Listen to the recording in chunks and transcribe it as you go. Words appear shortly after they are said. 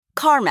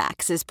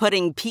CarMax is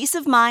putting peace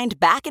of mind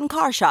back in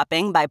car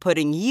shopping by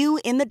putting you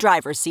in the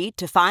driver's seat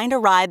to find a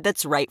ride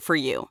that's right for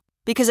you.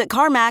 Because at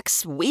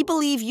CarMax, we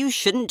believe you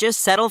shouldn't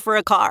just settle for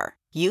a car.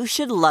 You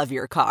should love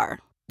your car.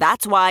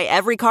 That's why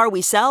every car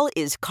we sell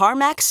is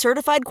CarMax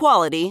certified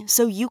quality,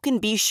 so you can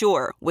be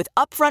sure with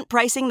upfront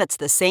pricing that's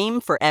the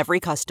same for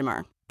every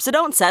customer. So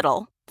don't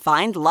settle.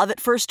 Find love at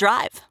first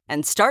drive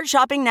and start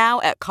shopping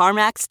now at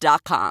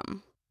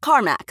CarMax.com.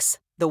 CarMax,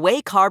 the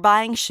way car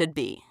buying should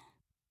be.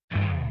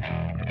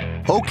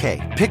 Okay,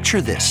 picture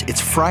this.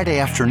 It's Friday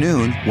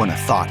afternoon when a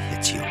thought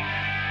hits you.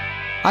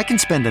 I can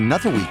spend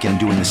another weekend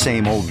doing the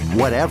same old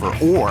whatever,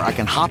 or I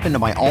can hop into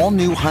my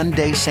all-new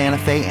Hyundai Santa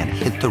Fe and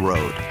hit the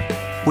road.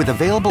 With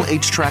available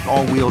H-Track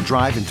all-wheel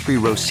drive and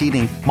 3-row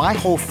seating, my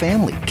whole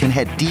family can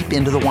head deep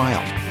into the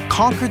wild.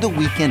 Conquer the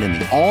weekend in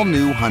the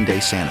all-new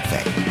Hyundai Santa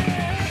Fe.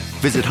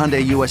 Visit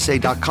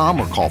HyundaiUSA.com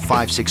or call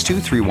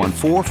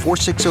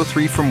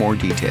 562-314-4603 for more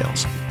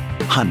details.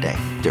 Hyundai,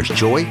 there's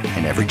joy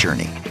in every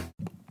journey.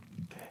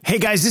 Hey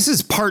guys, this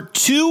is part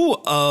two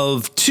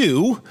of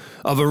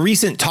a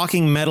recent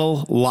Talking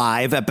Metal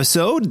live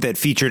episode that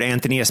featured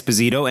Anthony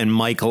Esposito and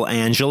Michael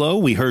Angelo.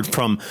 We heard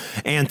from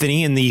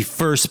Anthony in the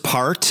first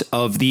part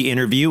of the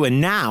interview,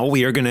 and now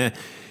we are going to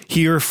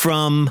hear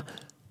from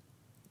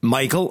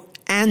Michael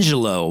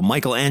Angelo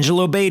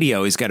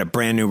Batio. He's got a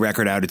brand new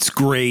record out. It's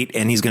great,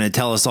 and he's going to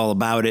tell us all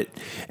about it,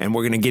 and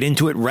we're going to get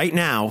into it right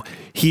now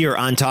here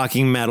on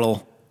Talking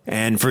Metal.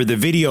 And for the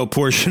video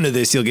portion of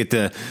this, you'll get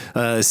to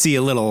see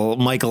a little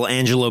Michael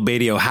Angelo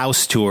Batio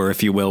house tour,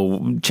 if you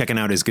will, checking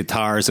out his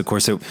guitars. Of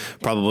course, it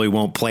probably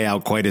won't play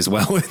out quite as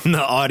well in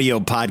the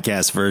audio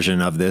podcast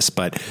version of this,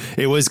 but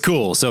it was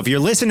cool. So if you're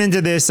listening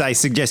to this, I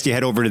suggest you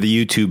head over to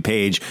the YouTube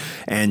page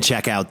and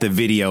check out the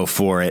video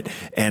for it.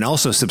 And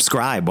also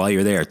subscribe while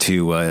you're there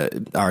to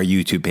our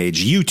YouTube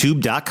page,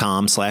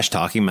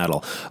 youtube.com/Talking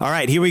Metal. All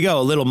right, here we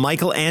go. A little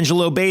Michael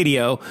Angelo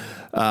Batio.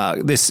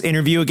 This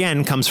interview,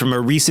 again, comes from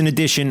a recent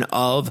edition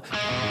of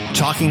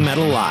Talking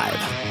Metal Live.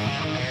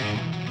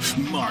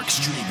 Mark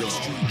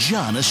Striegel,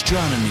 John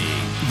Astronomy,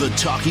 the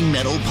Talking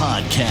Metal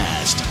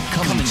Podcast,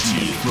 coming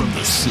to you from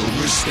the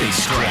Silver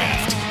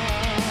Spacecraft.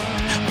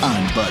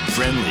 I'm Bud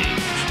Friendly.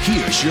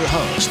 Here's your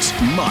hosts,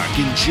 Mark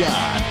and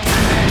John.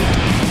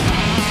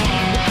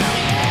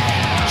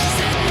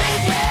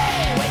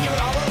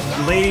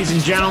 Ladies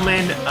and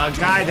gentlemen, a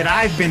guy that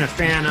I've been a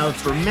fan of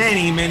for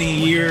many, many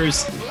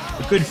years,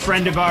 a good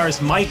friend of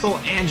ours, Michael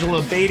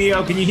Angelo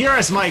Batio. Can you hear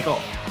us,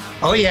 Michael?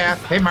 Oh, yeah.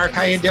 Hey, Mark,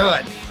 how you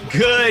doing?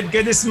 Good.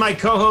 This is my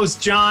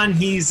co-host, John.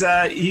 He's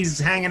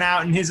hanging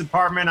out in his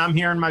apartment. I'm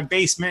here in my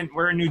basement.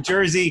 We're in New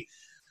Jersey.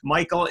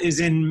 Michael is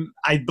in,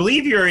 I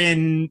believe you're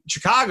in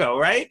Chicago,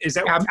 right? Is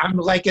that? I'm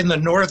like in the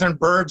northern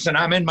burbs, and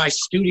I'm in my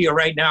studio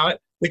right now,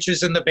 which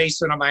is in the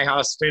basement of my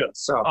house too.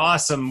 So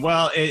awesome.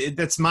 Well,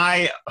 that's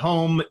my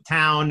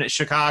hometown,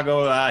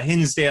 Chicago.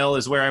 Hinsdale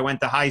is where I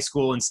went to high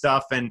school and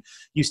stuff, and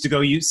used to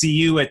go see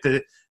you at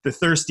the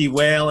Thirsty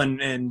Whale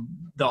and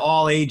the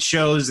all-age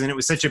shows, and it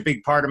was such a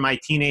big part of my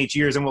teenage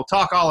years, and we'll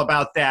talk all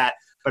about that.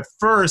 But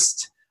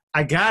first,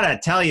 I gotta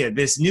tell you,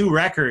 this new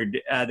record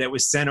that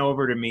was sent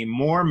over to me,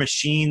 More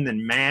Machine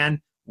Than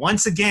Man.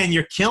 Once again,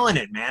 you're killing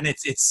it, man.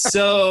 It's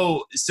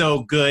so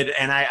good,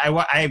 and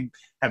I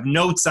have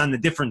notes on the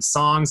different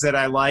songs that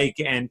I like.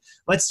 And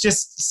let's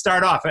just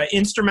start off. An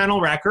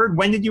instrumental record.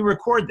 When did you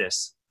record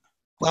this?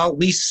 Well,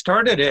 we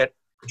started it.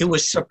 It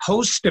was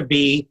supposed to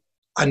be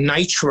a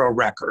Nitro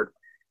record,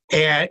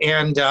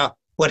 and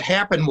what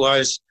happened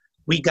was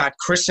we got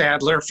Chris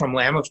Adler from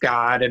Lamb of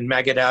God and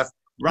Megadeth.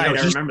 Right,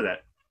 I remember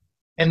that.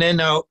 And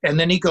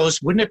then he goes,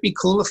 wouldn't it be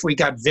cool if we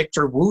got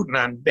Victor Wooten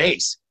on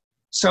bass?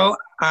 So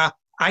I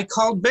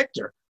called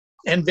Victor,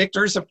 and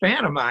Victor's a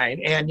fan of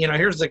mine. And,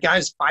 here's the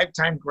guy's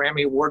 5-time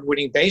Grammy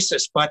award-winning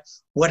bassist. But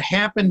what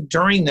happened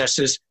during this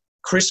is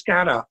Chris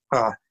got a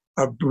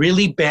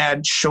really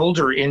bad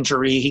shoulder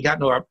injury. He got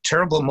into a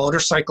terrible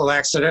motorcycle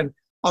accident.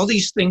 All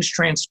these things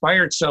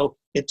transpired, so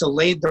it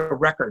delayed the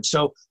record.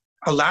 So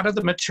a lot of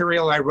the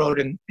material I wrote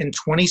in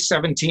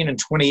 2017 and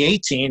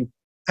 2018,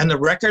 and the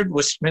record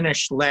was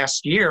finished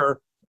last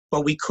year,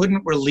 but we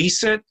couldn't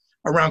release it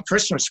around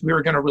Christmas. We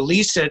were going to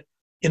release it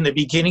in the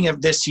beginning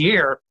of this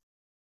year,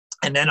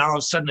 and then all of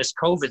a sudden this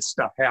COVID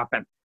stuff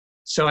happened.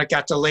 So it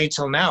got delayed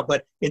till now,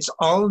 but it's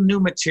all new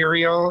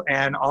material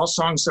and all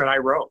songs that I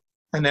wrote.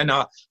 And then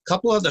a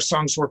couple of the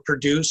songs were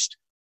produced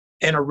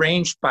and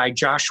arranged by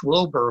Josh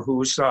Wilbur,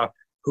 who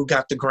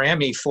got the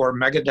Grammy for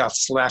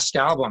Megadeth's last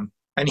album.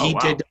 And he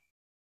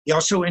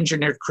also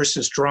engineered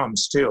Chris's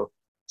drums too.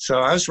 So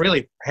I was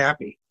really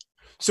happy.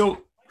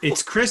 So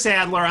it's Chris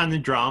Adler on the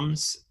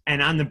drums,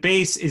 and on the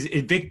bass is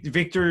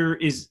Victor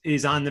is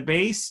on the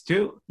bass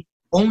too?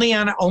 Only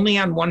on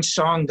one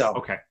song though.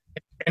 Okay.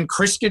 And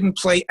Chris didn't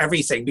play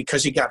everything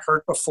because he got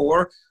hurt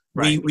before.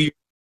 Right.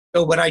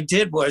 So what I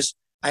did was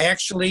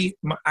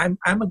I'm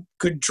a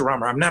good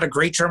drummer. I'm not a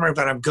great drummer,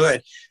 but I'm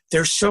good.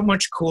 There's so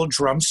much cool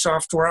drum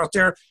software out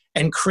there.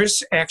 And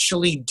Chris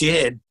actually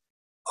did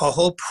a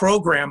whole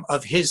program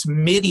of his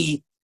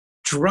MIDI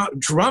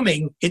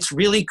drumming. It's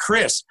really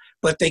Chris,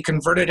 but they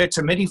converted it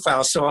to MIDI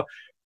files. So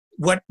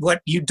what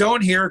you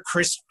don't hear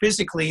Chris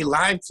physically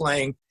live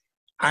playing,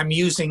 I'm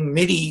using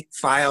MIDI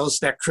files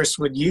that Chris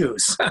would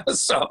use.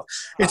 So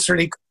it's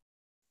really cool.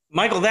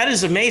 Michael, that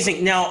is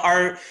amazing. Now,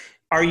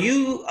 are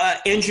you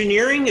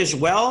engineering as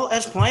well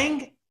as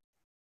playing?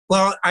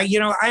 Well,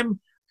 I'm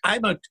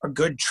a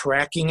good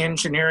tracking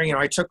engineer.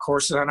 I took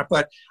courses on it,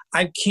 but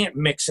I can't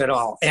mix it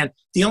all. And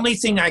the only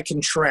thing I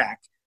can track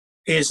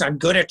is I'm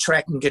good at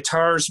tracking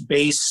guitars,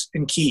 bass,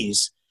 and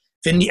keys.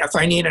 If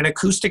I need an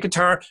acoustic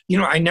guitar,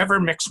 I never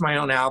mix my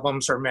own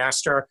albums or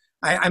master.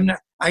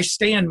 I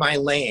stay in my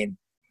lane.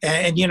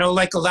 And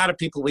like a lot of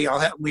people, we all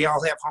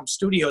have home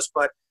studios,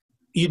 but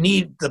you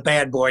need the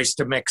bad boys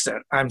to mix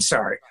it. I'm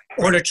sorry.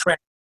 Or to track.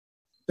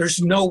 There's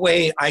no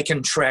way I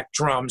can track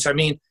drums. I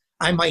mean,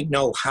 I might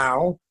know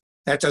how.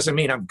 That doesn't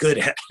mean I'm good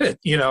at it,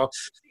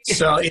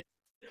 So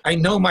I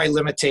know my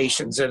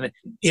limitations,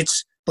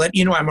 but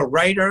I'm a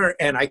writer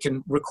and I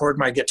can record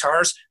my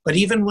guitars. But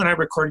even when I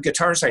record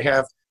guitars, I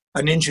have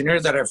an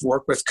engineer that I've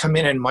worked with come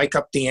in and mic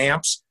up the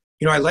amps.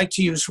 I like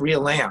to use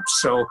real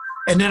amps. So,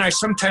 and then I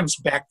sometimes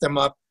back them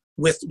up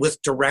with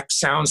direct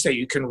sounds that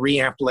you can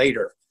reamp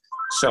later.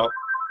 So,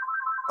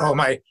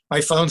 my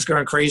phone's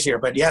going crazy here,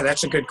 but yeah,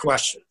 that's a good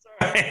question.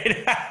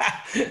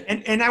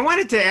 And I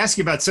wanted to ask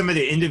you about some of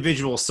the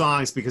individual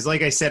songs, because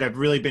like I said, I've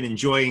really been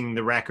enjoying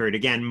the record.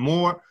 Again,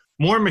 more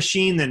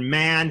machine than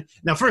man.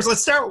 Now, first,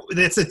 let's start.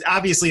 That's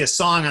obviously a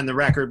song on the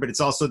record, but it's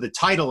also the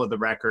title of the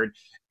record.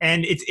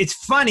 And it's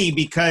funny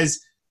because,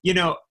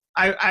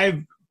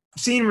 I've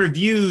seen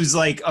reviews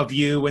of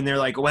you when they're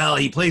like, well,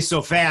 he plays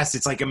so fast,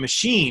 it's like a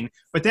machine.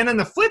 But then on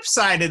the flip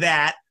side of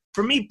that,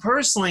 for me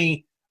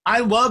personally, I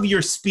love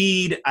your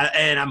speed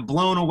and I'm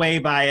blown away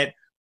by it.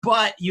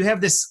 But you have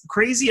this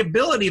crazy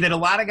ability that a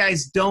lot of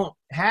guys don't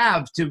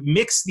have to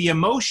mix the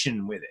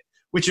emotion with it,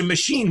 which a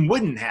machine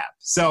wouldn't have.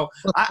 So,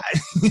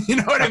 you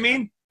know what I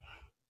mean?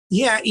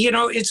 Yeah,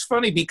 it's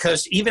funny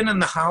because even in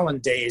the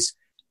Holland days,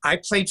 I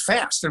played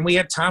fast. And we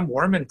had Tom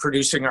Worman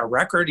producing our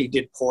record. He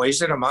did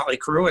Poison and Motley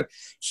Crue, and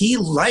he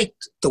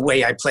liked the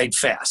way I played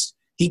fast.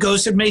 He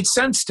goes, it made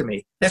sense to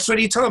me. That's what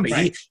he told me.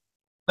 Right.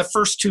 The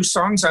first two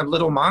songs on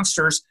Little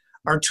Monsters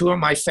are two of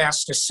my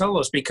fastest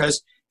solos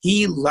because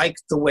he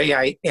liked the way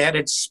I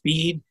added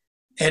speed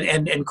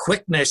and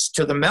quickness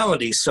to the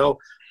melody. So,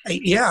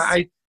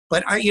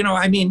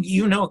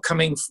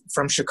 coming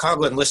from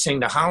Chicago and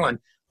listening to Holland,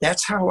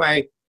 that's how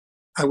I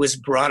was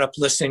brought up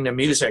listening to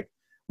music.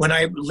 When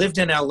I lived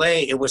in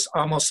LA, it was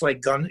almost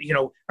like I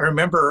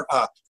remember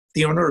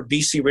the owner of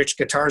BC Rich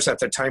Guitars at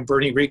the time,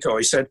 Bernie Rico,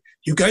 he said,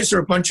 you guys are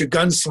a bunch of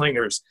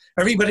gunslingers.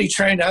 Everybody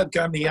trying to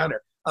outgun the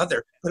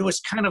other. But it was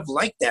kind of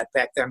like that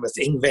back then with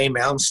Yngwie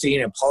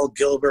Malmsteen and Paul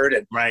Gilbert.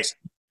 And right.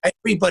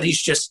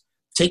 Everybody's just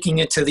taking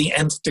it to the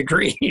nth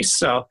degree.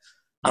 So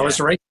I was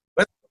right.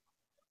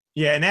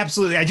 Yeah, and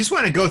absolutely. I just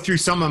want to go through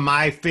some of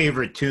my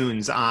favorite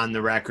tunes on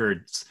the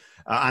records.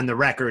 On the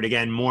record,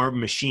 again, More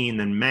Machine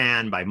Than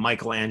Man by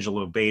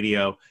Angelo,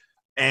 Batio.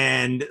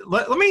 And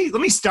let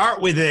me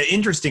start with an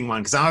interesting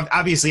one, because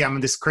obviously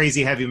I'm this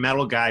crazy heavy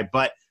metal guy,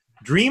 but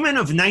Dreamin'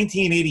 of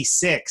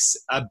 1986,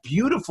 a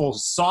beautiful,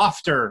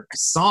 softer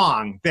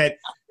song that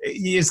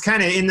is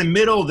kind of in the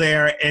middle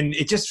there, and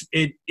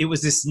it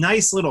was this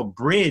nice little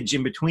bridge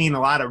in between a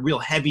lot of real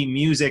heavy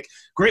music.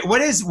 Great.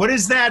 What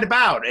is that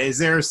about? Is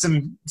there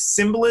some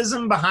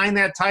symbolism behind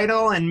that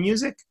title and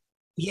music?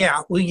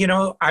 Yeah,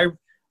 well,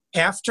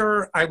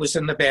 after I was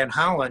in the band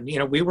Holland,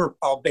 we were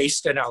all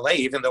based in LA,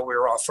 even though we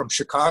were all from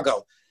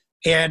Chicago.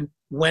 And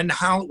when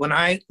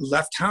I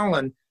left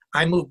Holland,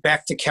 I moved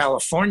back to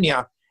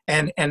California,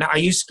 and I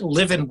used to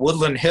live in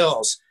Woodland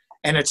Hills,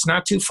 and it's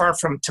not too far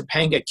from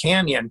Topanga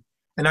Canyon.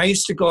 And I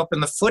used to go up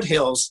in the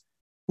foothills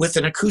with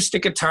an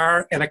acoustic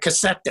guitar and a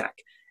cassette deck,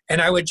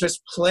 and I would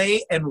just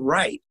play and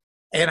write.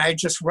 And I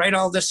just write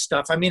all this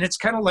stuff. I mean, it's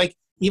kind of like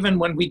even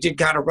when we did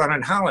Gotta Run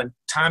in Holland,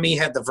 Tommy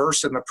had the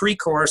verse and the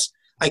pre-chorus.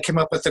 I came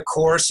up with the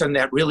chorus and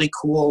that really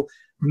cool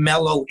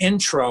mellow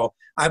intro.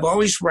 I'm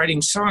always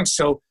writing songs.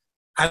 So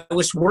I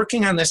was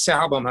working on this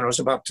album, and it was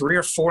about 3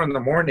 or 4 in the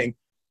morning,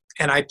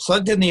 and I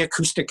plugged in the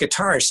acoustic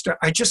guitar.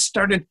 I just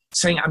started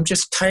saying, I'm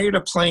just tired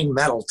of playing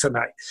metal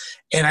tonight.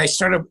 And I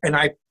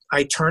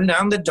turned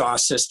down the DAW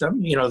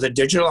system, the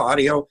digital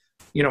audio,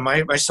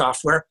 my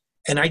software,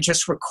 and I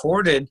just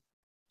recorded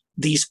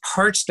these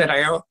parts that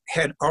I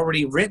had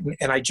already written,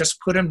 and I just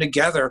put them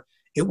together.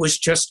 It was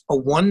just a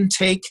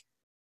one-take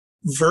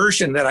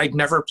version that I'd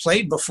never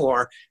played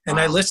before. And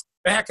wow. I listened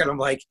back and I'm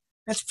like,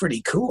 that's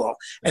pretty cool.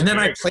 And then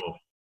I played,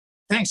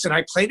 thanks. And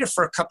I played it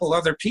for a couple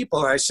other people.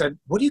 I said,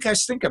 what do you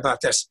guys think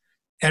about this?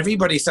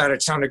 Everybody thought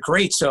it sounded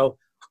great. So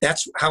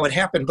that's how it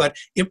happened. But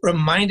it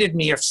reminded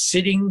me of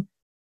sitting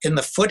in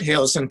the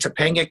foothills in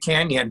Topanga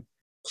Canyon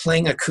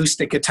playing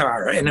acoustic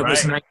guitar. And it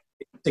was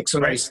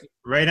nice.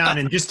 Right on.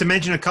 And just to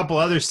mention a couple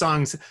other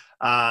songs,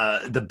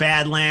 the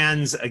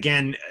Badlands,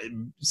 again,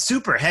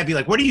 super heavy.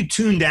 Like, what are you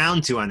tuned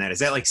down to on that? Is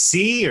that like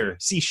C or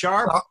C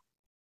sharp?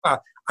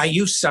 I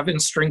use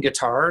 7-string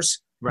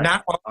guitars. Right.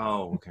 Not all.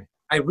 Oh, okay.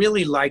 I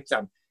really like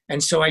them.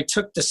 And so I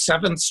took the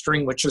seventh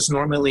string, which is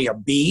normally a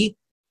B,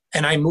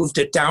 and I moved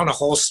it down a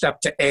whole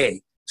step to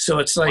A. So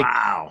it's like,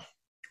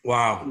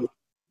 wow.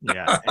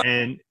 Yeah,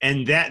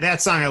 and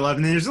that song I love,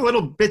 and there's a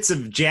little bits of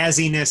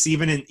jazziness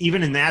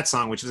even in that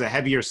song, which is a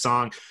heavier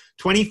song.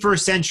 21st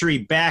Century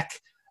Beck.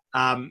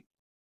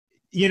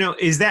 You know,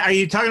 are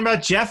you talking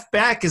about Jeff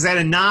Beck? Is that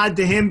a nod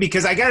to him?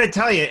 Because I got to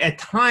tell you, at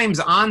times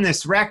on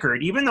this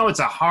record, even though it's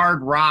a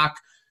hard rock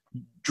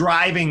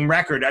driving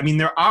record, I mean,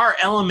 there are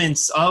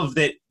elements of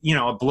that, you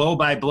know, a Blow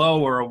by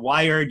Blow or a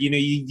Wired, you know,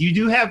 you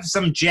do have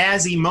some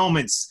jazzy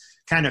moments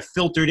kind of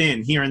filtered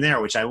in here and there,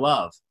 which I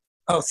love.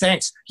 Oh,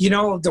 thanks. You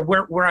know,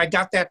 where I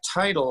got that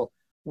title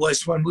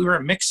was when we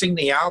were mixing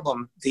the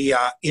album, the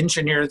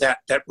engineer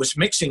that was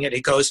mixing it,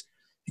 he goes,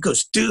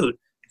 dude,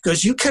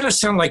 you kind of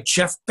sound like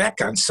Jeff Beck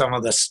on some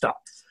of this stuff.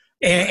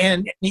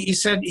 And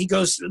he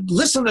goes,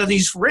 listen to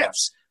these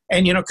riffs.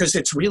 And, you know, because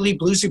it's really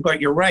bluesy, but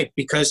you're right,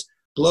 because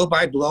Blow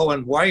by Blow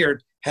and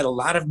Wired had a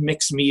lot of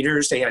mixed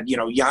meters. They had, you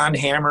know, Jan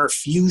Hammer,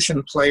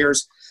 fusion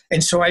players.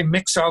 And so I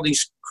mix all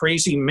these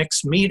crazy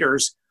mixed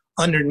meters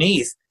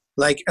underneath.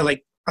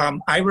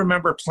 I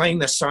remember playing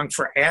this song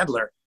for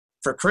Adler,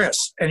 for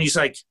Chris. And he's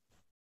like,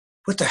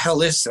 what the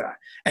hell is that?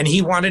 And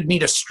he wanted me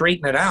to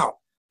straighten it out.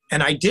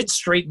 And I did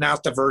straighten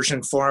out the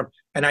version for him,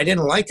 and I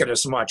didn't like it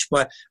as much.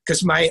 But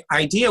because my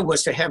idea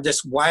was to have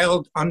this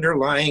wild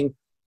underlying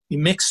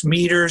mixed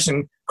meters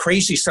and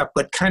crazy stuff,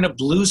 but kind of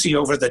bluesy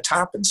over the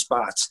top in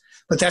spots.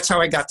 But that's how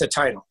I got the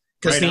title.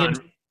 Right on.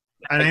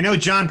 And I know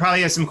John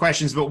probably has some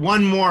questions, but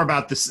one more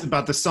about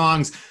the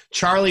songs.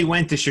 Charlie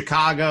Went to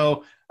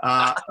Chicago.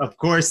 Of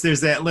course,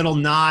 there's that little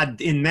nod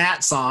in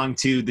that song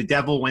to The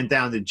Devil Went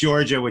Down to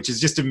Georgia, which is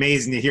just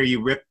amazing to hear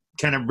you rip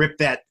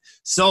that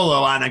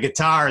solo on a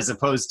guitar as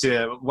opposed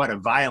to a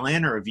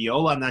violin or a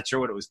viola. I'm not sure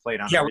what it was played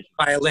on. Yeah,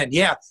 violin.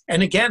 Yeah.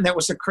 And again, that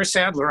was a Chris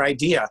Adler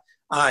idea.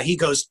 He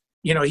goes,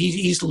 you know,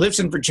 he lives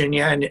in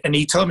Virginia, and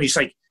he told me,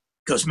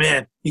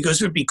 man,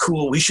 it would be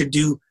cool. We should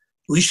do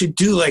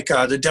like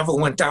The Devil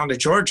Went Down to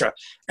Georgia.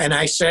 And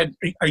I said,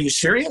 are you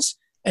serious?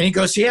 And he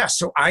goes, yeah.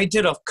 So I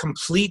did a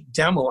complete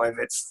demo of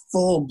it,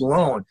 full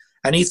blown.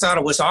 And he thought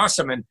it was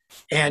awesome.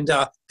 And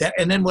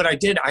then what I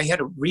did, I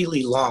had a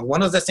really long,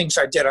 one of the things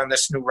I did on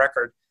this new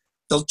record,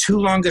 the two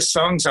longest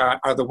songs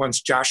are the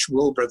ones Josh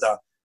Wilbur,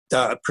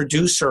 the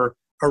producer,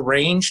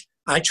 arranged.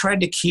 I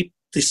tried to keep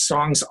the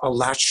songs a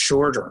lot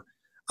shorter.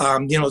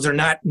 You know, they're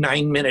not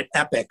 9-minute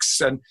epics.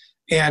 And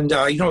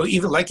you know,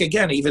 even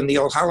the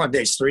old Holland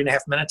days, 3.5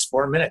 minutes,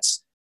 4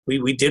 minutes.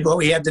 We did what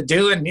we had to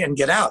do and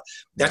get out.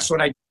 That's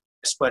what I did.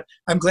 But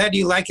I'm glad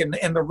you like it.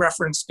 And the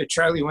reference to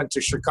Charlie Went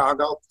to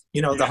Chicago,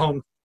 you know, the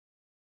home.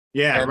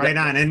 Yeah, right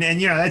on.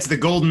 And you know, that's the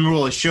golden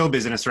rule of show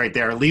business right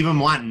there. Leave them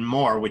wanting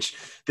more, which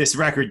this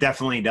record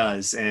definitely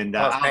does. And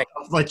I'll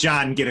let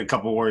John get a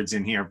couple words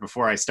in here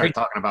before I start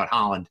talking about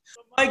Holland.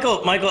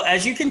 Michael,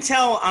 as you can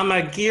tell, I'm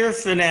a gear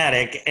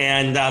fanatic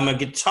and I'm a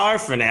guitar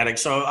fanatic.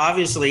 So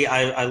obviously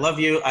I love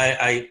you.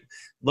 I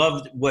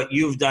loved what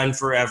you've done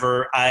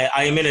forever.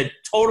 I am in a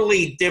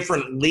totally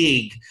different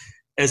league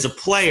as a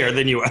player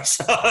than you are.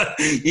 So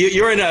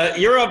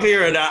you're up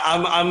here and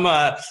I'm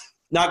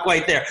not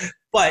quite there.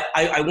 But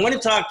I want to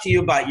talk to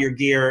you about your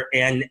gear,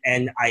 and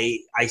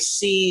I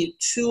see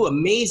two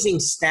amazing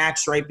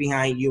stacks right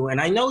behind you. And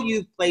I know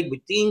you played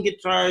with Dean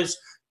guitars,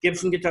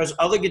 Gibson guitars,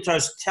 other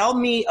guitars. Tell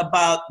me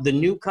about the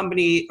new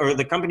company or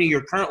the company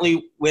you're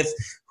currently with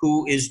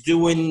who is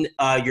doing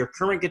your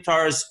current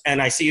guitars. And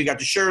I see you got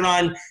the shirt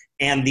on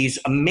and these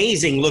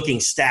amazing looking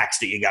stacks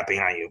that you got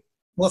behind you.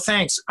 Well,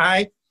 thanks.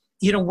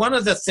 One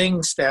of the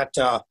things that,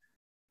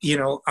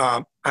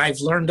 I've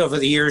learned over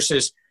the years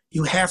is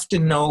you have to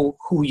know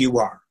who you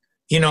are,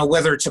 you know,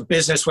 whether it's a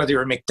business, whether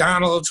you're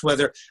McDonald's,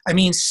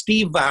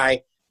 Steve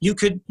Vai, you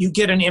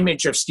get an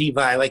image of Steve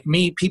Vai. Like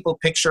me, people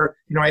picture,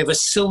 you know, I have a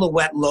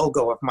silhouette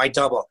logo of my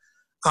double.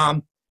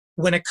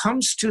 When it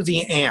comes to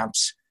the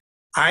amps,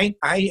 I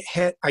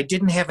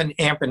didn't have an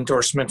amp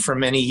endorsement for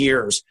many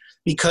years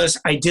because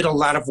I did a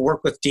lot of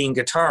work with Dean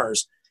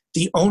Guitars.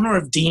 The owner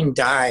of Dean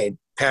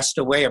passed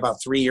away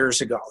about 3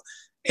 years ago.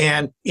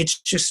 And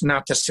it's just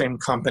not the same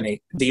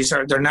company.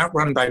 They're not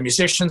run by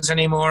musicians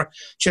anymore.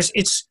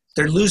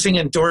 They're losing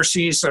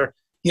endorsees. Or,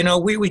 you know,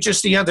 we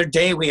just the other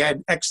day we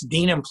had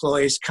ex-Dean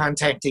employees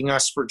contacting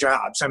us for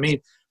jobs. I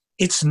mean,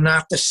 it's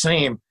not the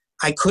same.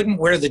 I couldn't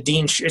wear the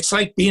Dean. It's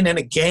like being in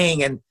a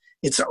gang and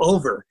it's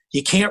over.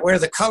 You can't wear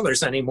the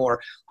colors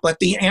anymore. But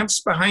the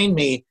amps behind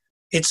me,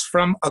 it's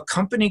from a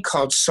company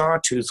called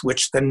Sawtooth,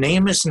 which the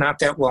name is not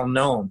that well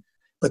known,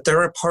 but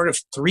they're a part of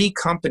 3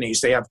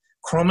 companies. They have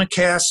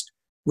Chromacast,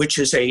 which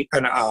is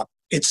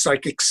it's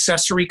like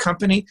accessory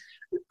company.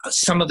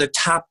 Some of the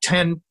top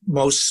 10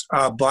 most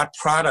bought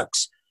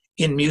products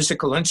in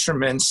musical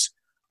instruments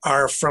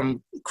are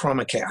from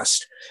Chromacast.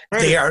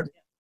 Right. They are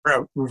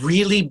a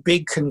really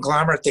big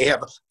conglomerate. They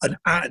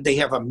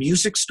have a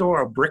music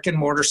store, a brick and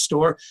mortar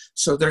store.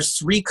 So there's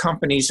 3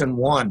 companies in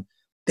one.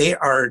 They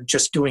are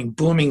just doing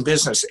booming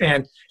business.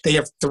 And they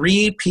have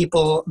 3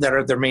 people that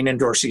are their main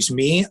endorsees.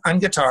 Me on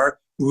guitar,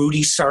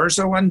 Rudy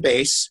Sarzo on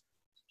bass,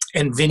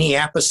 and Vinny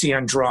Appice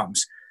on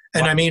drums.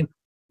 And Wow. I mean,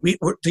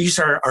 these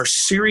are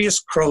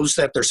serious pros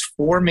that there's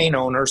 4 main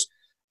owners.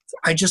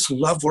 I just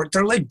love work.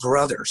 They're like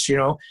brothers, you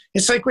know.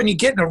 It's like when you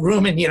get in a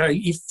room and you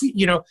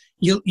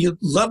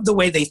love the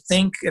way they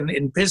think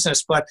in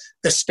business. But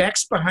the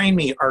stacks behind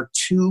me are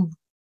 2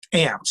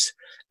 amps,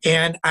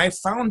 and I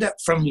found that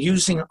from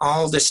using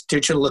all this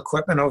digital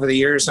equipment over the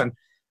years, and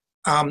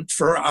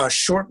for a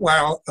short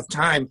while of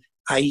time,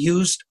 I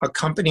used a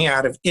company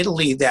out of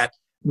Italy that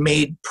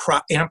made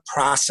amp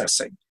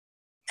processing,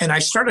 and I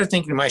started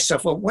thinking to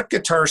myself, well, what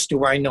guitarists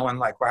do I know and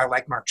like? Well, I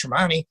like Mark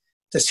Tremonti.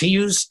 Does he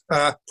use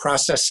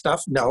processed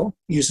stuff? No,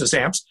 he uses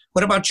amps.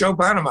 What about Joe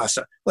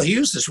Bonamassa? Well, he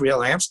uses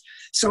real amps.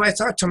 So I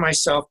thought to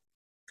myself,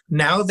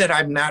 now that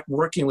I'm not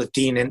working with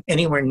Dean in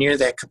anywhere near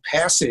that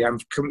capacity,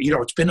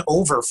 it's been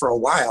over for a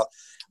while.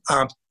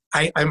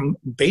 I'm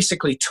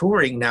basically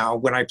touring now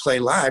when I play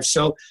live.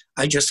 So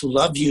I just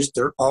love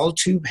they're all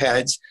tube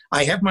heads.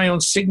 I have my own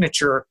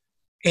signature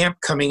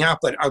amp coming out,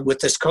 but with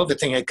this COVID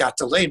thing, it got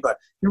delayed. But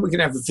we're going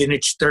to have a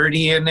vintage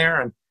 30 in there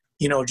and,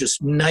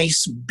 just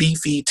nice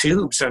beefy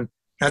tubes. And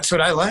that's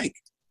what I like.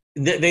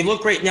 They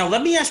look great. Now,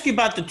 let me ask you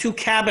about the 2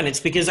 cabinets,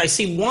 because I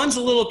see one's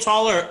a little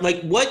taller.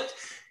 Like, what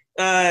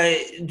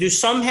do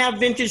some have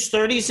vintage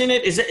 30s in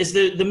it? Is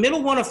the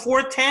middle one a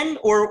 410,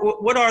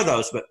 or what are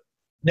those? But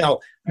no,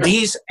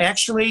 these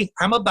actually,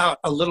 I'm about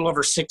a little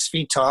over 6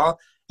 feet tall.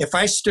 If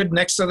I stood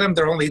next to them,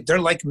 they're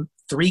like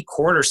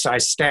 3/4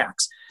 size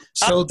stacks.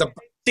 So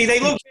they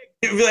look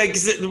like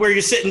where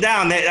you're sitting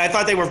down. I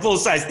thought they were full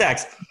size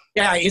stacks.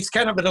 Yeah, it's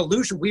kind of an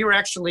illusion. We were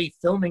actually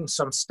filming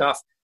some stuff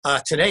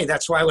today.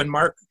 That's why when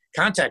Mark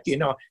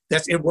contacted,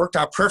 it worked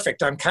out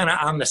perfect. I'm kind of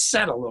on the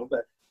set a little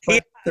bit.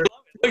 But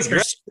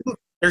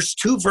there's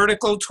 2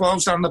 vertical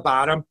 12s on the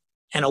bottom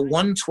and a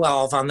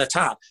 112 on the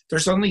top.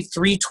 There's only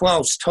 3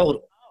 12s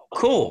total.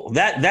 Cool.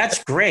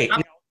 That's great.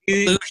 Now,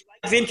 you like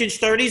vintage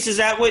 30s? Is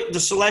that what the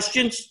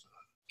Celestians?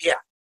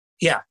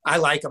 Yeah, I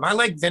like them. I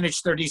like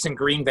vintage 30s and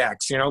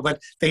greenbacks, but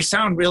they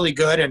sound really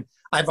good. And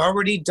I've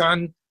already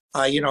done,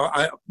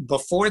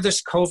 before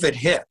this COVID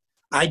hit,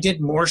 I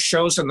did more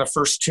shows in the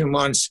first 2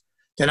 months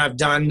than I've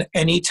done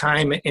any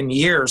time in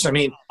years. I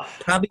mean,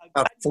 probably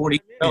about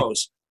 40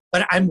 shows.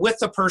 But I'm with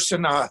the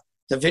person,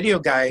 the video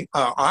guy,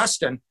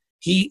 Austin.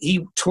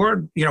 He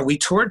toured, we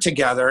toured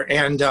together,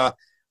 and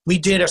we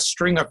did a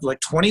string of like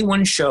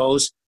 21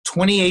 shows,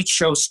 28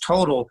 shows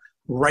total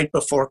right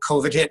before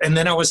COVID hit. And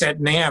then I was at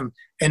NAMM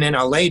and in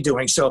LA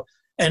doing so.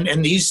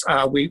 And these,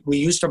 we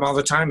used them all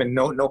the time and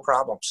no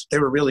problems. They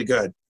were really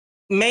good.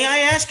 May I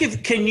ask I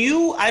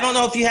don't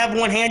know if you have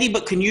one handy,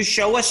 but can you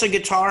show us a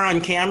guitar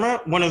on camera,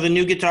 one of the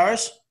new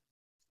guitars?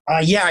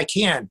 Yeah, I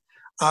can.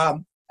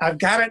 I've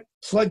got it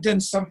plugged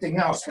in something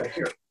else right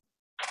here.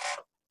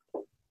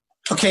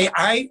 Okay,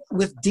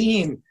 with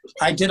Dean,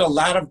 I did a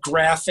lot of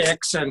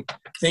graphics and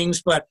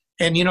things,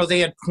 and they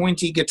had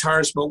pointy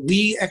guitars, but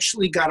we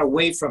actually got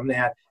away from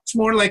that. It's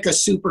more like a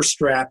super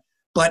Strat.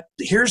 But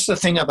here's the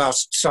thing about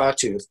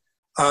Sawtooth.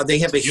 They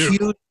have a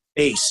huge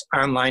bass,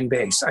 online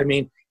bass. I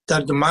mean,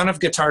 the amount of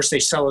guitars they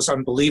sell is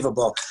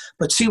unbelievable.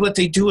 But see, what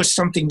they do is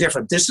something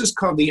different. This is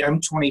called the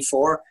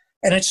M24,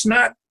 and it's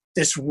not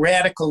this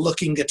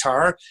radical-looking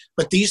guitar,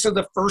 but these are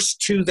the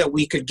first 2 that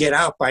we could get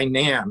out by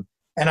NAMM.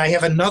 And I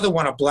have another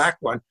one, a black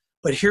one.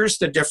 But here's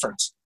the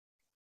difference.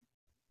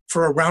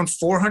 For around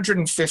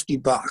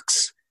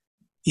 $450,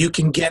 you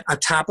can get a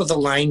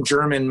top-of-the-line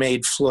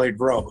German-made Floyd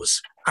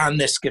Rose on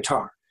this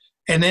guitar.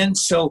 And then,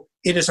 so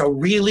it is a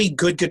really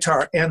good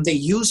guitar. And they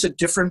use a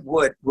different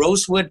wood.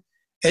 Rosewood,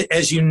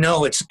 as you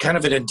know, it's kind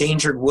of an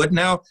endangered wood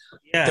now.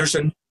 Yeah. There's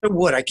another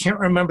wood, I can't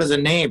remember the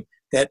name,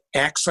 that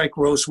acts like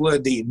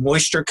rosewood. The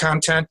moisture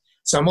content,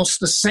 it's almost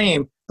the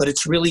same, but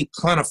it's really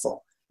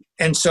plentiful.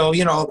 And so,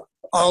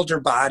 alder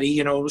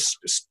body,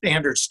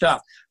 standard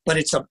stuff. But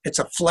it's a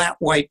flat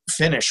white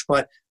finish.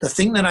 But the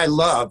thing that I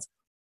love,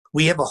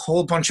 we have a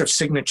whole bunch of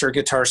signature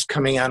guitars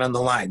coming out on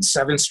the line.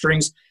 7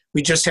 strings,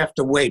 we just have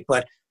to wait.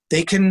 But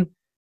they can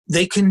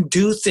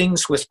do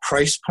things with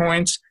price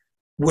points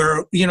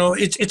where,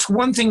 it's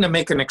one thing to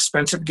make an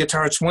expensive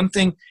guitar. It's one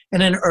thing,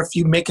 and then or if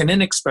you make an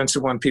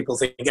inexpensive one, people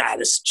think,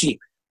 this is cheap.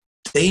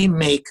 They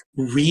make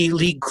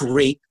really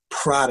great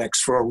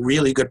products for a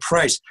really good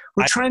price.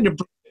 We're trying to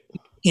bring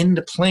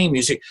into playing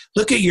music.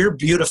 Look at your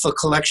beautiful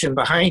collection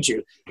behind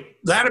you. A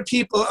lot of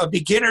people, a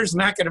beginner's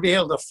not going to be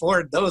able to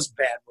afford those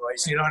bad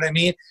boys, you know what I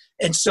mean?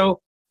 And so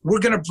we're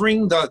going to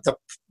bring the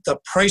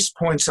price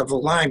points of the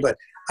line, but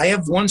I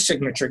have one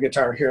signature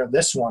guitar here,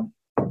 this one.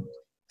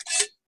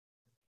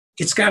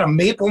 It's got a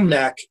maple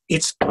neck.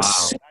 It's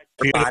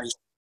body,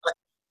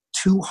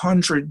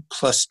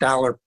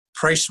 $200+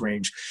 price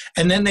range.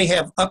 And then they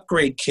have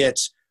upgrade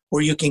kits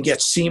where you can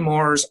get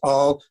Seymour's,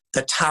 all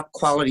the top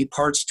quality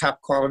parts,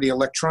 top quality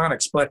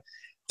electronics. But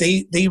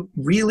they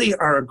really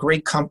are a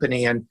great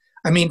company. And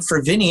I mean,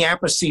 for Vinny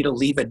Appice to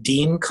leave a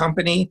Dean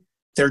company,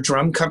 their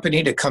drum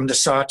company, to come to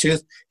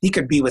Sawtooth, he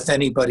could be with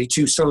anybody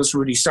too. So is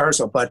Rudy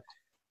Sarzo. But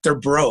they're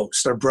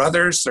bros, they're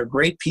brothers, they're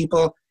great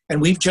people.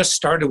 And we've just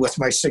started with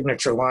my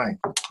signature line.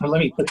 Well, let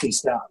me put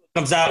these down.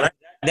 Comes out.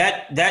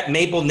 That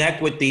maple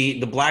neck with the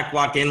black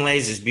block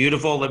inlays is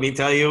beautiful. Let me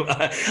tell you,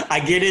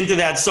 I get into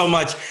that so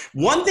much.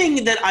 One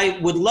thing that I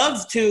would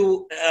love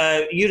to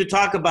you to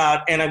talk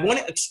about, and I want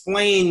to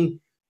explain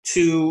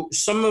to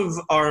some of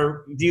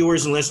our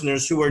viewers and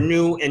listeners who are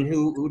new and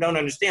who don't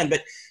understand,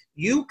 but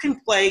you can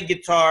play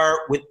guitar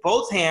with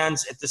both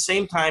hands at the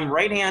same time,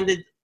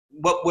 right-handed,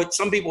 what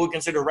some people would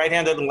consider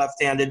right-handed and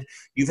left-handed.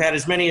 You've had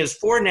as many as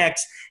 4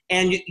 necks,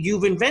 and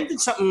you've invented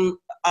something.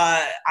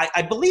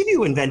 I believe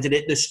you invented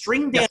it, the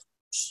string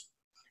dancers.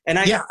 And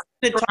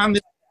on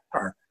this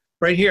guitar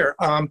right here.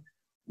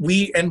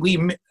 We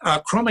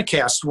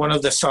Chromacast, one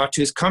of the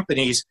Sawtooth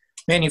companies,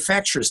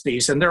 manufactures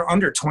these, and they're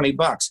under $20.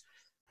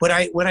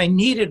 What I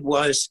needed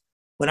was,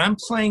 when I'm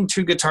playing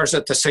 2 guitars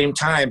at the same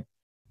time,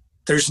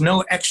 there's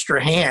no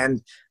extra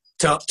hand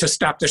to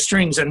stop the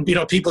strings, and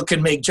people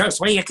can make jokes.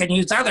 Well, you can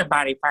use other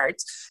body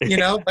parts,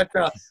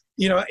 but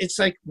it's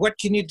like, what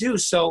can you do?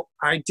 So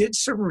I did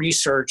some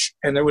research,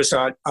 and there was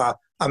a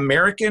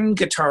American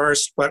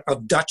guitarist, but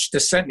of Dutch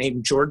descent,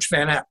 named George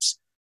Van Eps.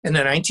 In the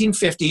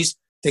 1950s,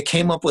 they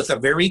came up with a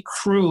very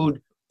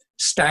crude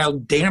style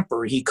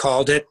damper, he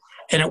called it,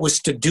 and it was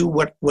to do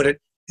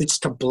it's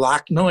to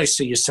block noise,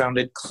 so you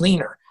sounded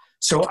cleaner.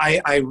 So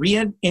I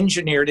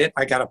re-engineered it.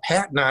 I got a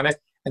patent on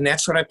it, and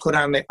that's what I put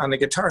on the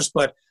guitars.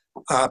 But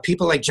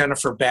people like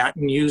Jennifer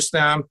Batten use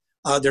them.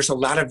 There's a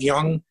lot of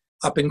young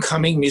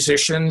up-and-coming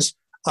musicians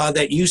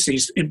that use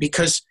these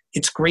because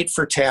it's great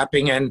for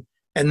tapping, and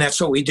that's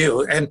what we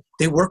do. And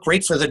they work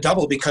great for the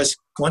double, because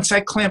once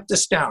I clamp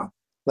this down,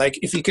 like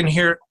if you can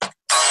hear,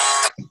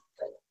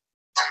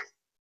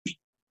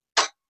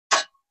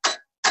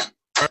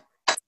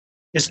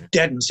 just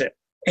deadens it.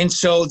 And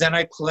so then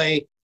I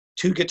play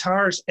 2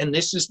 guitars, and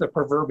this is the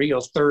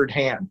proverbial third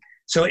hand.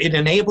 So it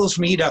enables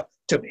me to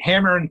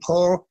hammer and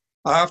pull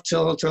off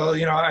till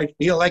I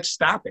feel like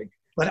stopping.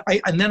 But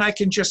and then I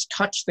can just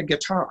touch the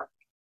guitar.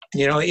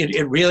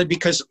 It really,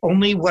 because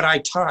only what I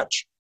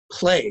touch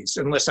plays,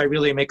 unless I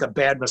really make a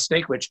bad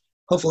mistake, which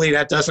hopefully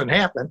that doesn't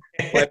happen.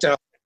 But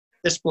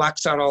this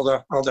blocks out all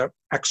the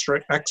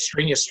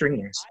extraneous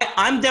strings.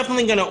 I'm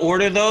definitely going to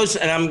order those,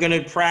 and I'm going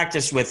to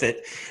practice with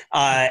it.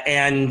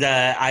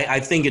 I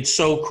think it's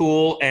so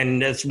cool,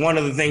 and it's one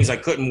of the things I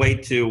couldn't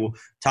wait to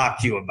talk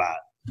to you about.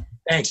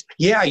 Thanks.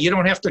 Yeah, you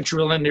don't have to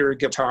drill into your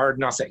guitar,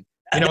 nothing.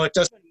 It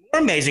doesn't.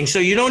 More amazing. So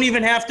you don't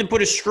even have to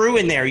put a screw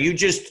in there.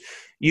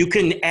 You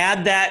can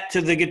add that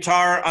to the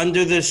guitar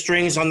under the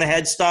strings on the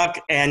headstock,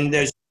 and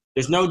there's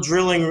no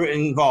drilling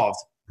involved.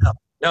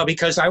 No,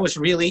 because I was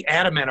really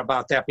adamant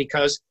about that,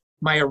 because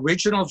my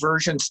original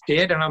versions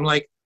did, and I'm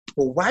like,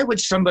 well, why would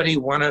somebody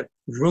want to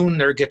ruin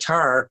their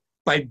guitar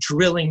by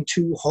drilling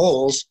 2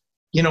 holes,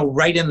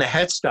 right in the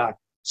headstock?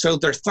 So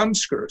they're thumb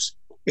screws.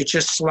 It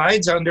just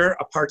slides under,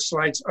 a part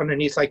slides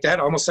underneath like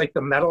that, almost like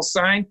the metal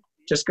sign,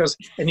 just goes,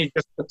 and you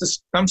just put the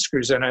thumb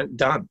screws in it,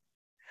 done.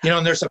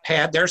 And there's a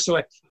pad there,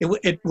 so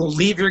it will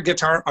leave your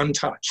guitar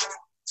untouched.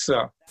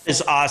 So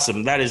it's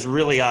awesome. That is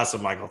really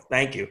awesome, Michael.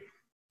 Thank you.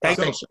 Thank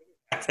you.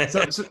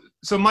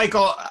 So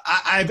Michael,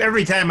 I've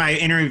every time I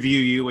interview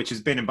you, which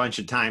has been a bunch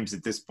of times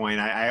at this point,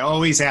 I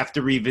always have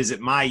to revisit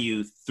my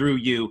youth through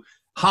you.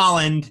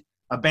 Holland,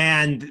 a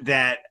band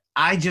that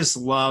I just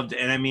loved.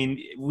 And I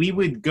mean, we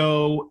would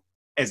go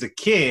as a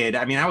kid.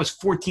 I mean, I was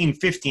 14,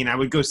 15. I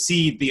would go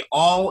see the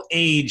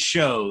all-age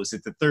shows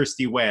at the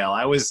Thirsty Whale.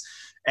 I was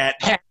at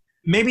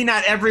maybe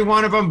not every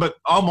one of them, but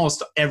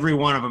almost every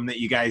one of them that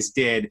you guys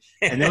did.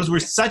 And those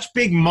were such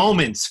big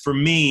moments for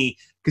me,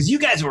 because you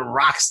guys were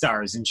rock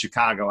stars in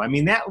Chicago. I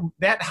mean,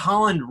 that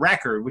Holland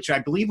record, which I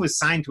believe was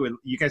signed to,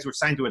 you guys were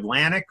signed to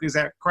Atlantic, is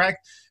that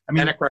correct? I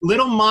mean,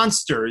 Little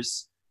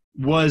Monsters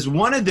was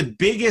one of the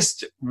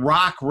biggest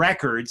rock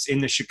records in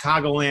the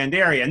Chicagoland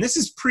area. And this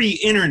is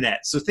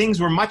pre-internet, so things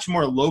were much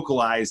more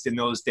localized in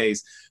those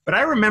days. But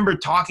I remember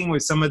talking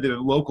with some of the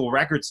local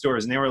record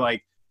stores, and they were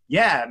like,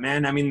 yeah,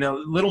 man, I mean, the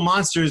Little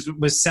Monsters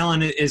was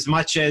selling it as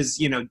much as,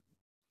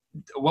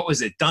 what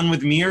was it? Done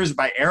with Mirrors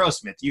by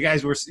Aerosmith. You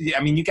guys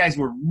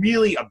were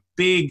really a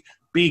big,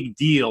 big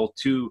deal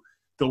to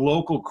the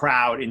local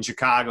crowd in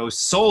Chicago,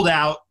 sold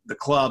out the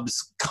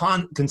clubs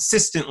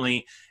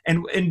consistently.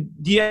 And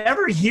do you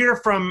ever hear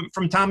from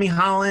Tommy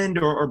Holland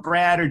or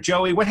Brad or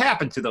Joey? What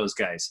happened to those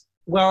guys?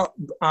 Well,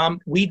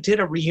 we did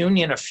a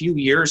reunion a few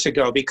years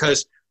ago,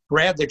 because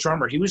Brad, the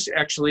drummer, he was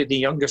actually the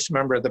youngest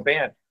member of the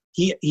band.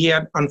 He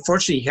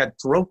unfortunately had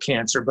throat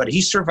cancer, but he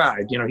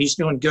survived. He's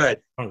doing good.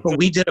 But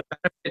we did a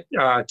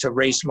benefit to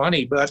raise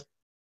money. But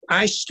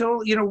I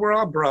still, we're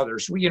all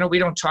brothers. We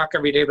don't talk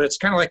every day, but it's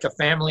kind of like a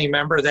family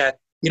member that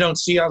you don't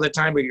see all the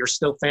time, but you're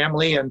still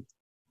family. And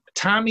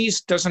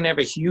Tommy's doesn't have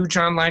a huge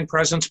online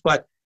presence,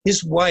 but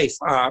his wife,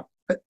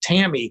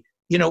 Tammy,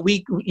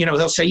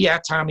 he'll say, yeah,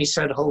 Tommy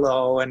said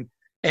hello. And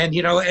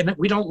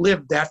we don't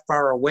live that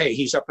far away.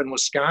 He's up in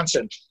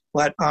Wisconsin.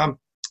 But,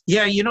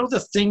 yeah,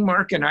 the thing,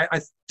 Mark, and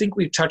I think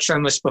we've touched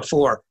on this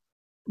before,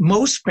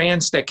 most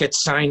bands that get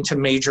signed to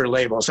major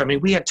labels, I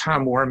mean, we had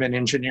Tom Worman,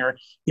 engineer,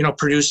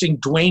 producing,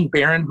 Dwayne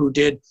Barron, who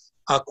did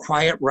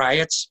Quiet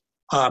Riot's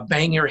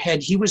Bang Your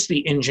Head. He was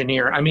the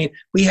engineer. I mean,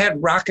 we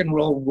had rock and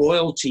roll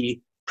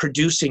royalty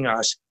producing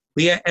us.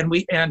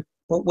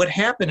 But what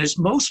happened is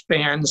most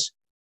bands,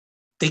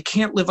 they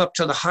can't live up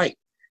to the hype.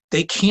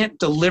 They can't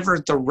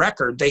deliver the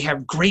record. They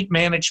have great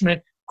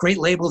management, great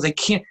label. They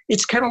can't.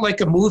 It's kind of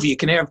like a movie. You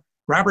can have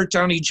Robert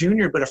Downey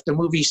Jr., but if the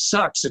movie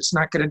sucks, it's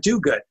not going to do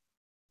good.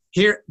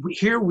 Here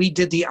we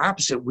did the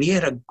opposite. We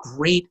had a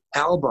great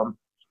album.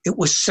 It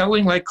was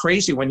selling like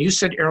crazy. When you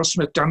said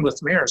Aerosmith done with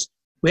Mares,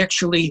 we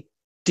actually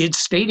did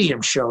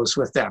stadium shows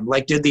with them,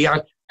 like did the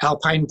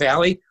Alpine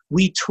Valley.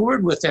 We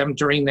toured with them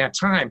during that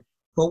time.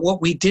 But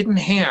what we didn't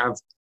have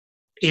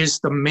is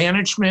the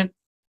management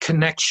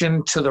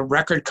connection to the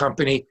record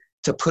company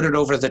to put it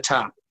over the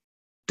top.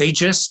 They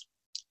just,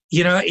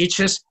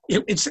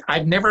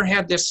 I've never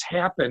had this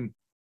happen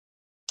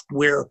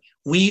where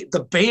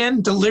the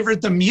band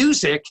delivered the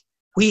music.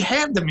 We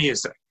had the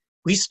music.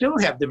 We still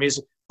have the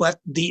music, but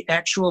the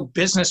actual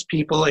business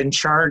people in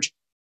charge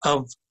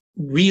of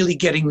really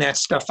getting that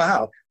stuff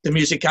out, the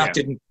music out,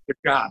 didn't do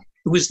their job.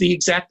 It was the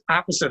exact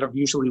opposite of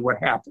usually what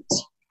happens.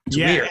 It's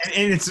weird.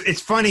 And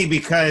it's funny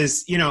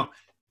because,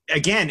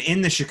 again,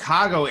 in the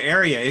Chicago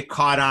area, it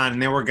caught on,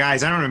 and there were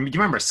guys, I don't know, do you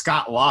remember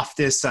Scott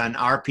Loftus on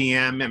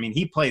RPM? I mean,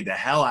 he played the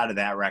hell out of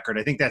that record.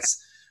 I think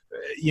that's,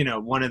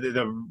 one of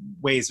the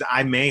ways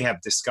I may have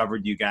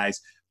discovered you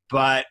guys.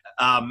 But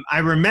I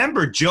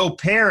remember Joe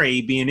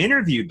Perry being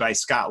interviewed by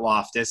Scott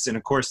Loftus, and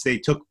of course they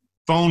took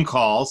phone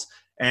calls,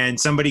 and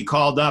somebody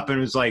called up and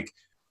was like,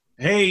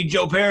 hey,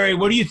 Joe Perry,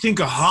 what do you think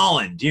of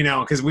Holland?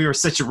 Because we were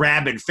such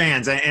rabid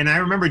fans. And I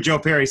remember Joe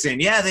Perry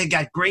saying, yeah, they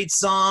got great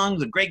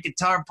songs, a great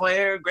guitar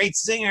player, great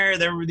singer.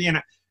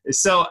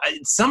 So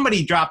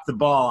somebody dropped the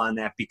ball on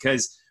that,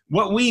 because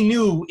what we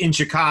knew in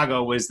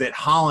Chicago was that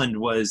Holland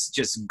was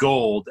just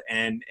gold.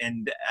 And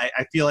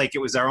I feel like it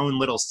was our own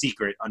little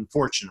secret,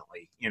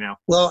 unfortunately,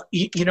 Well,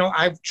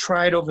 I've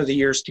tried over the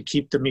years to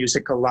keep the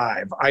music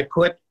alive. I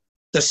put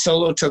the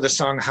solo to the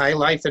song High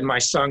Life in my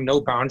song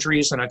No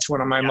Boundaries, and it's one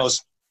of my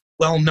most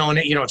well-known,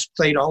 it's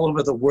played all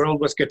over the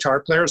world with guitar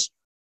players.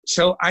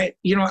 So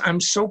I'm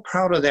so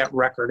proud of that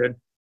record. And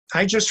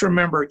I just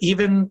remember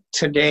even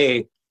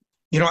today,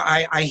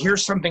 I hear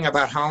something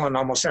about Holland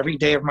almost every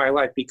day of my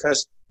life,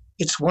 because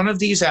it's one of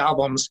these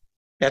albums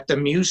that the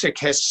music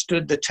has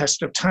stood the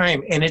test of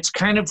time, and it's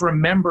kind of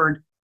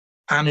remembered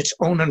on its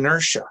own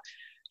inertia.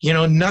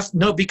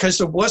 Because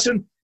there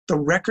wasn't, the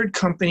record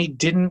company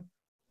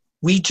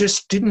we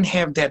just didn't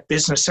have that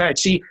business side.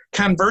 See,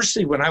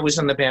 conversely, when I was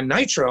in the band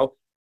Nitro,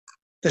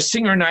 the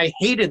singer and I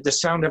hated the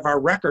sound of our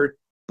record,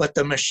 but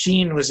the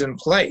machine was in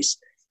place.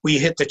 We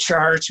hit the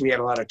charts. We had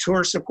a lot of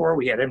tour support.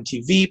 We had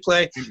MTV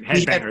play.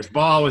 Headbangers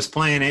Ball was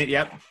playing it.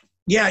 Yep.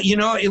 Yeah,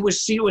 it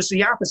was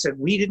the opposite.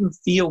 We didn't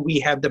feel we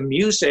had the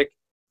music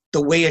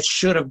the way it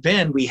should have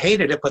been. We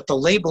hated it, but the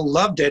label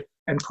loved it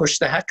and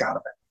pushed the heck out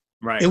of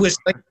it. Right. It was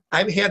like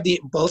I've had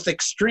both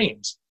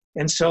extremes.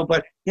 And so,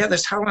 but yeah,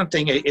 this Holland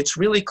thing, it's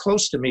really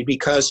close to me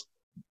because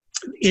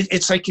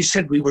it's like you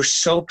said, we were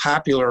so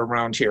popular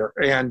around here.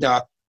 And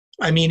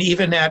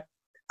even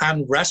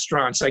on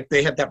restaurants, like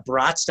they had that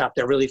Brat Stop,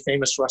 that really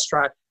famous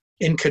restaurant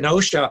in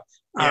Kenosha.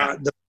 Yeah.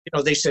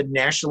 They said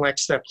national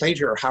acts that played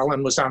here.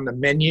 Holland was on the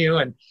menu,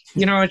 and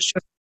it's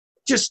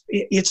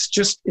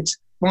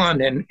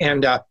fun.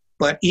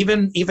 But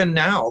even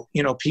now,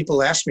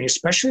 people ask me,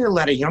 especially a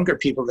lot of younger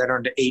people that are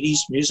into 80s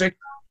music.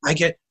 I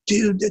get,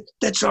 dude,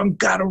 that song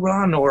Gotta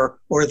Run, or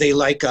they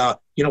like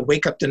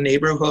Wake Up the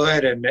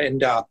Neighborhood, and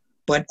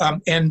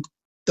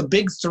the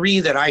big three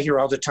that I hear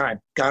all the time: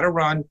 Gotta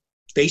Run,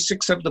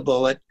 Basics of the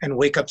Bullet, and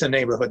Wake Up the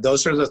Neighborhood.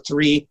 Those are the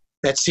three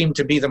that seem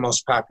to be the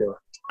most popular.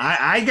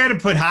 I got to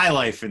put High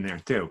Life in there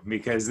too,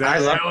 because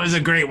that was a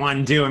great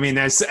one too. I mean,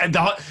 there's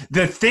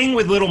the thing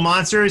with Little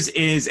Monsters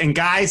is, and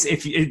guys,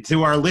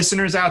 to our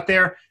listeners out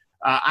there,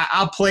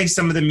 I'll play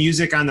some of the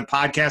music on the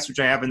podcast, which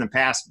I have in the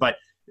past, but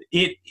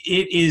it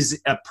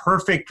is a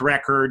perfect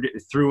record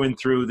through and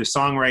through. The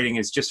songwriting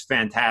is just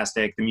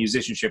fantastic. The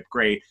musicianship,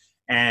 great.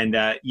 And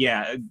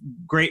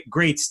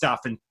great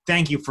stuff. And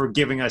thank you for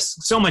giving us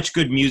so much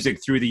good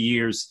music through the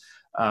years,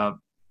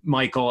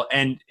 Michael.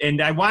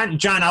 And I want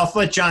John, I'll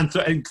let John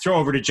throw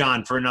over to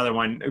John for another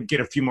one,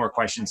 get a few more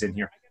questions in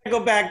here. I go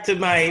back to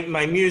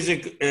my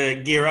music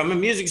gear. I'm a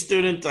music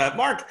student.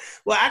 Mark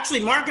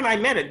and I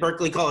met at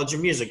Berklee College of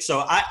Music.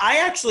 So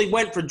I actually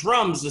went for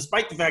drums,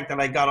 despite the fact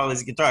that I got all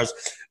these guitars.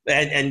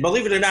 And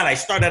believe it or not, I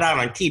started out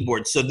on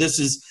keyboards. So this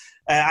is,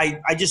 I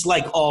just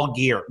like all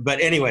gear. But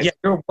anyway. Yeah,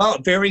 you're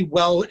very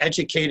well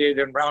educated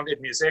and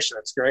rounded musician.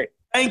 That's great.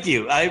 Thank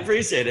you. I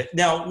appreciate it.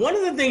 Now, one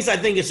of the things I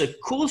think is a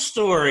cool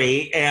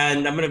story,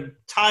 and I'm going to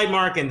tie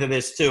Mark into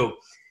this too.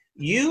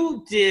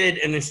 You did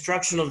an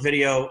instructional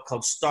video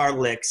called Star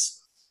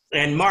Licks.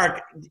 And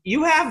Mark,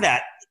 you have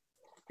that,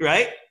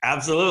 right?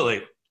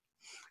 Absolutely.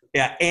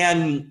 Yeah.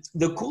 And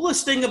the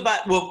coolest thing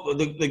about,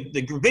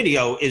 the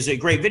video is a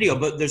great video,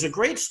 but there's a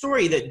great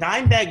story that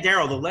Dimebag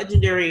Darrell, the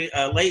legendary,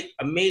 late,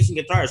 amazing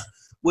guitarist,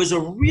 was a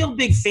real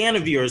big fan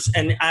of yours.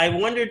 And I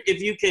wondered if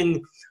you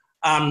can,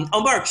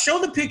 Mark, show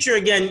the picture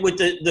again with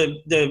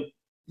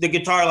the the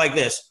guitar like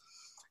this.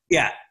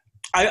 Yeah.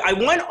 I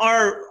want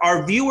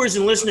our viewers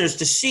and listeners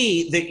to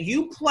see that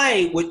you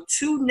play with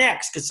two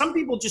necks, because some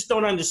people just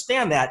don't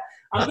understand that.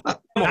 Not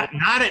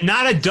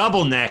a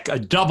double neck, a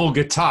double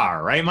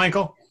guitar, right,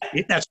 Michael?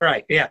 That's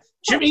right. Yeah.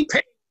 Jimmy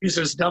Page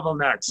uses double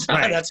necks.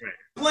 Right. That's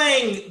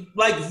playing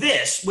like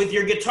this with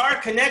your guitar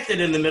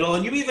connected in the middle,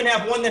 and you even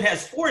have one that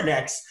has four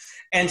necks.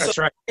 And so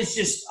right. It's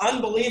just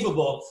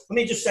unbelievable. Let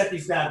me just set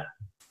these down.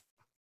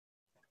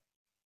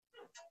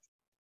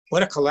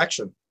 What a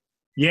collection.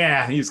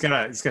 Yeah, he's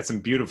got some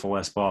beautiful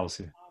Les Pauls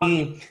here.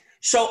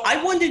 So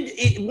I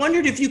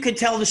wondered if you could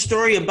tell the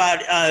story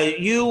about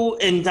you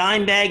and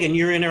Dimebag and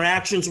your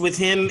interactions with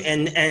him,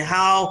 and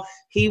how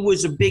he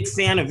was a big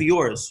fan of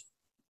yours.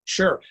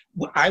 Sure.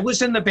 I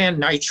was in the band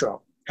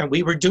Nitro, and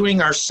we were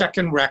doing our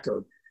second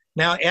record.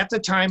 Now, at the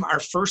time, our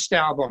first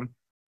album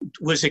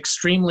was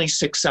extremely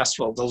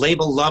successful. The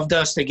label loved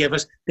us.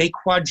 They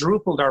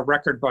quadrupled our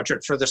record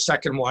budget for the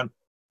second one.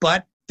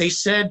 But they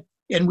said,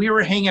 and we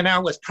were hanging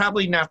out with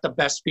probably not the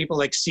best people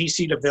like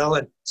CeCe DeVille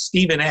and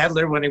Steven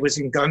Adler when he was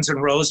in Guns N'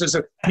 Roses.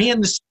 Me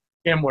and the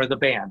Jim were the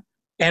band.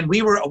 And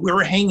we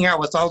were hanging out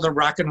with all the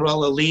rock and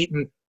roll elite.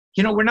 And,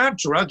 we're not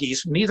druggies.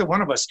 Neither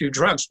one of us do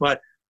drugs.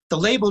 But the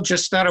label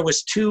just thought it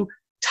was too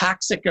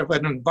toxic of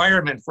an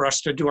environment for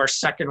us to do our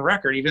second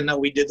record, even though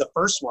we did the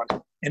first one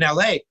in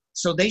LA.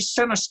 So they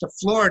sent us to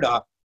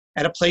Florida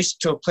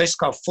to a place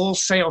called Full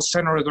Sail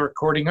Center of the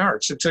Recording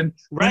Arts. It's in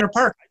Winter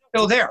Park,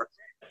 still there.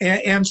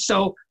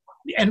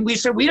 And we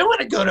said, we don't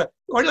want to go to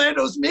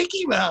Orlando's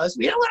Mickey Mouse.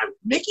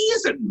 Mickey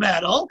isn't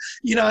metal,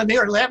 and they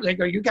were laughing. They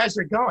go, you guys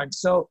are going.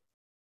 So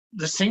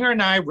the singer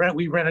and I,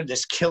 we rented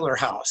this killer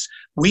house.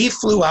 We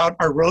flew out,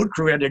 our road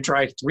crew had to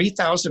drive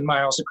 3,000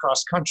 miles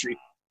across country.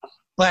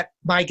 But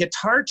my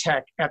guitar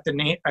tech at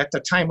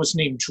the time was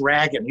named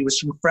Dragon. He was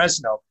from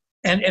Fresno.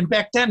 And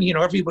back then,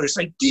 everybody was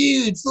like,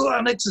 dude, full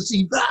on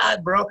ecstasy,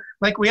 bad, bro.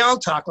 Like we all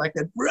talk like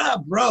that,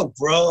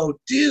 bro,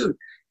 dude.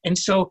 And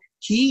so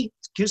he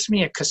gives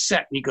me a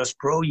cassette. He goes,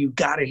 bro, you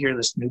got to hear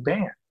this new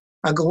band.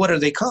 I go, what are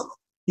they called?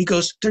 He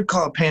goes, they're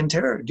called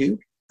Pantera, dude.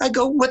 I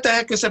go, what the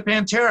heck is a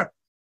Pantera?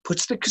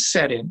 Puts the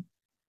cassette in.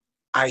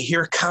 I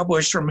hear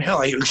Cowboys from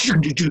Hell.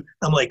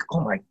 I'm like,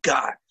 oh my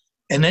God.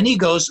 And then he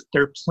goes,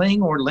 they're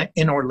playing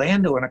in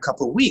Orlando in a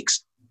couple of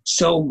weeks.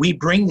 So we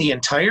bring the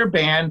entire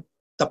band,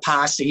 the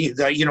posse,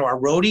 our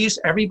roadies,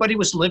 everybody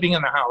was living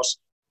in the house.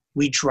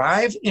 We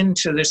drive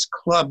into this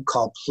club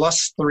called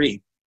Plus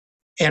 3.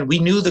 And we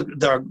knew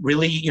the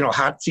really,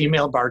 hot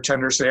female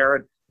bartenders there.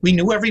 And we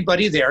knew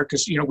everybody there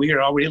because, we had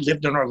already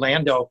lived in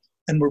Orlando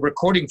and we're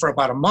recording for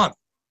about a month.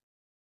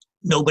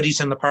 Nobody's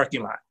in the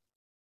parking lot.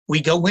 We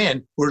go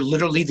in. We're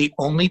literally the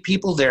only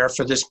people there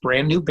for this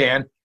brand new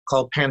band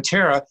called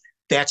Pantera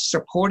that's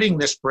supporting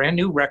this brand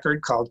new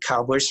record called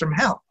Cowboys from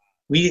Hell.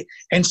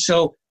 And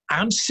so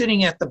I'm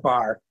sitting at the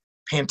bar.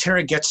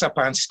 Pantera gets up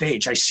on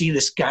stage. I see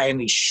this guy in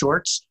these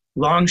shorts,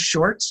 long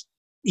shorts,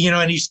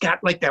 and he's got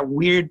like that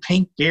weird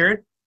pink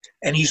beard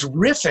and he's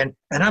riffing.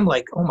 And I'm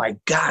like, oh my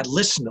God,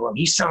 listen to him.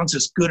 He sounds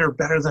as good or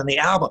better than the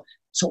album.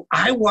 So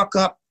I walk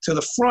up to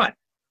the front.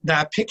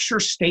 Now picture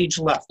stage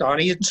left,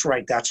 audience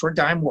right. That's where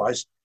Dime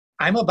was.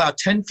 I'm about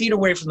 10 feet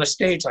away from the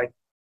stage,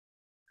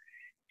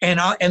 and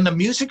the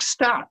music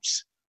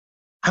stops.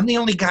 I'm the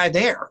only guy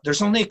there.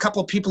 There's only a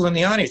couple people in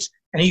the audience.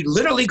 And he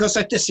literally goes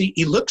like this.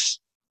 He looks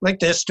like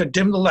this to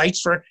dim the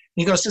lights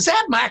he goes, is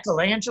that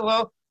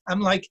Michelangelo?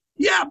 I'm like,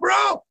 yeah,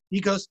 bro. He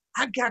goes,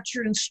 I got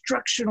your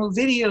instructional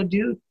video,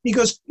 dude. He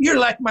goes, you're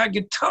like my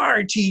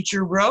guitar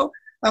teacher, bro.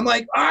 I'm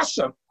like,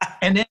 awesome.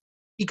 And then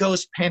he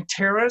goes,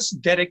 Pantera's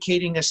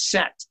dedicating a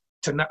set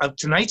of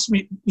tonight's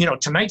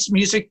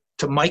music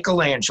to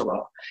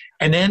Michelangelo.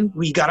 And then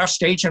we got off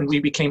stage and we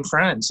became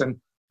friends.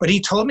 But he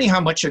told me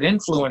how much it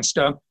influenced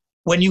him.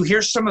 When you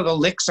hear some of the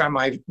licks on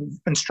my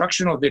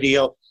instructional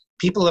video,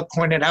 people have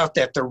pointed out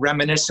that they're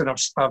reminiscent of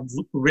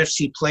riffs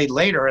he played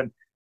later. And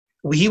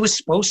he was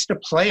supposed to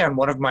play on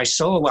one of my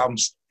solo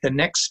albums. The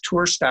next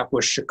tour stop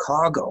was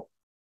Chicago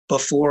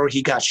before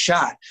he got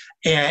shot.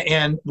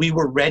 And we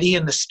were ready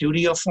in the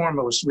studio for him.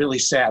 It was really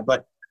sad.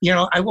 But,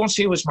 I won't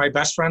say it was my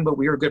best friend, but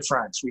we were good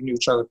friends. We knew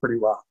each other pretty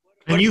well.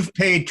 And you've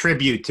paid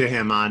tribute to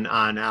him on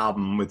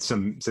album with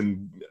some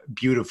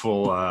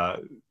beautiful,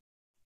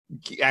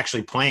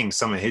 actually playing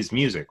some of his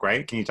music,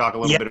 right? Can you talk a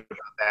little bit about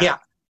that? Yeah.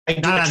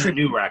 Not on the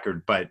new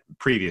record, but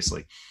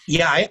previously.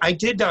 Yeah, I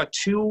did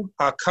 2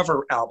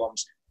 cover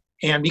albums.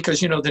 And because,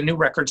 the new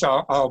record's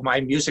all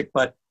my music,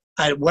 but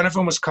one of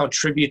them was called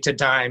Tribute to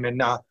Dime. And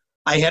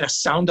I had a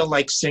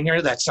sound-alike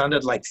singer that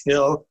sounded like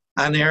Phil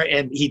on there,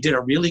 and he did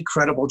a really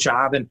credible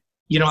job. And,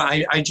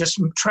 I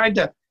just tried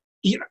to,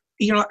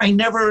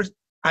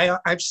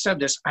 I've said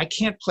this, I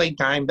can't play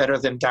Dime better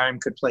than Dime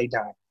could play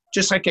Dime.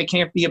 Just like I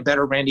can't be a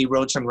better Randy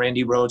Rhoads than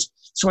Randy Rhoads.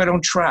 So I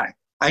don't try.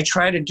 I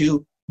try to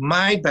do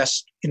my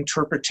best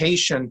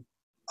interpretation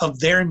of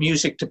their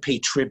music to pay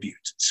tribute.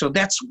 So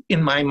that's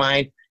in my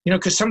mind,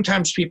 because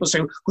sometimes people say,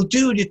 well,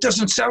 dude, it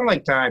doesn't sound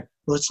like Dime.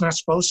 Well, it's not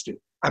supposed to.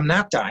 I'm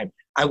not Dime.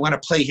 I want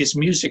to play his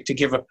music to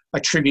give a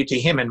tribute to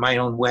him in my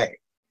own way.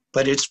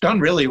 but it's done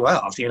really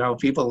well.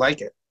 People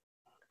like it.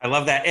 I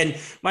love that. And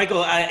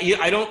Michael, you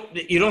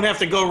don't have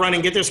to go run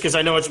and get this because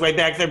I know it's way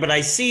back there, but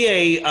I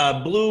see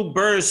a blue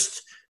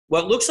burst,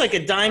 what looks like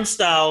a dime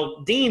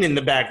style Dean in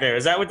the back there.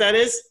 Is that what that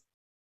is?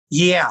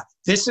 Yeah,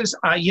 this is,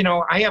 I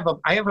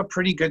have a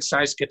pretty good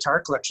sized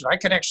guitar collection. I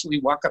could actually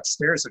walk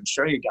upstairs and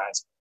show you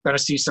guys. Going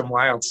to see some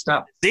wild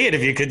stuff. See it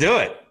if you could do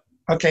it.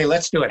 Okay,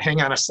 let's do it. Hang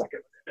on a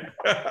second.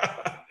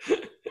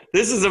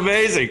 This is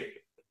amazing.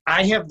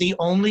 I have the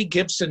only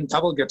Gibson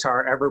double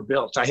guitar ever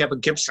built. I have a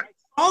Gibson.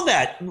 All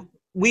that.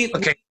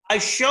 I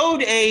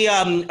showed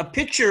a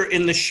picture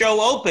in the show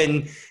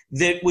open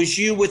that was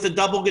you with a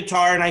double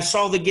guitar, and I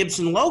saw the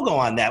Gibson logo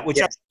on that, which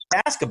I was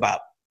going to ask about.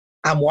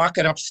 I'm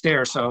walking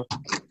upstairs, so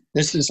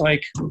this is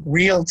like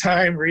real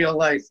time, real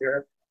life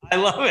here. I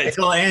love it. It's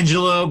little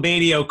Angelo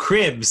Batio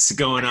Cribs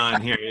going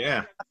on here,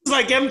 yeah. It's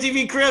like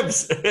MTV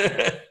Cribs.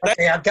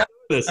 Okay, I've got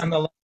this on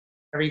the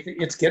everything.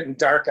 It's getting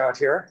dark out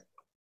here.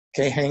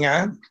 Okay, hang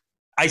on.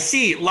 I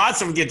see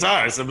lots of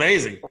guitars.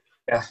 Amazing.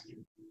 Yeah.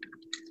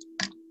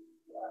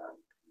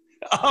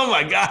 Oh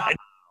my God.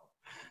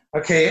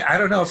 Okay, I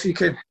don't know if you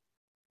could.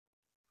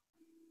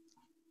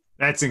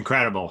 That's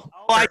incredible.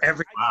 Oh,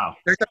 wow.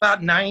 There's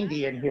about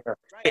 90 in here.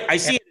 Right. I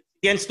see it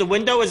against the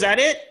window. Is that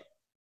it?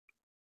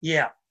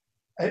 Yeah.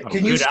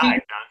 Can you see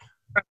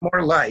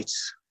more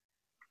lights?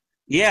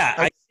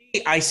 Yeah,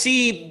 I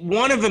see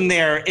one of them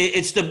there.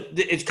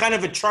 It's kind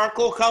of a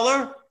charcoal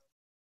color.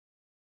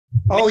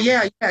 Oh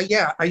yeah.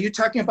 Are you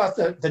talking about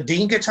the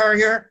Dean guitar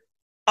here?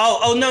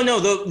 Oh no,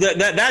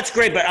 that's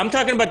great. But I'm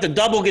talking about the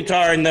double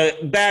guitar in the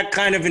back,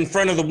 kind of in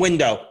front of the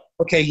window.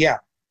 Okay, yeah.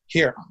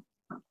 Here.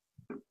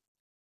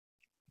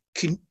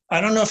 I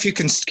don't know if you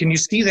can you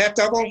see that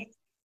double?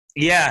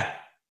 Yeah.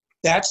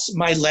 That's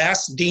my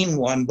last Dean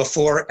one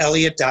before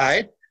Elliot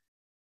died.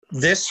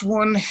 This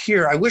one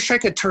here, I wish I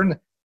could turn.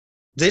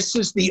 This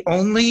is the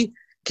only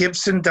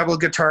Gibson double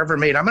guitar ever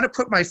made. I'm going to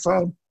put my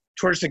phone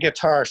towards the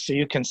guitar so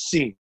you can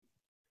see.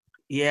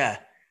 Yeah,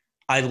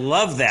 I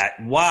love that.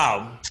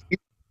 Wow.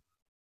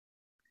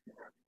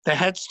 The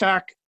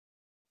headstock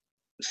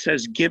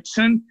says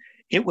Gibson.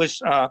 It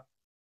was.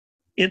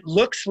 It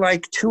looks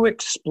like two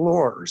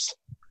Explorers.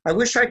 I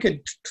wish I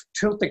could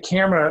tilt the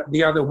camera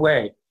the other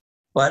way,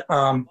 but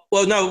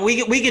well, no,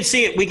 we can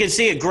see it. We can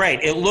see it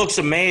great. It looks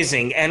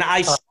amazing, and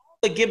I saw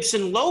the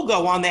Gibson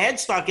logo on the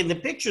headstock in the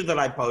picture that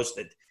I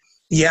posted.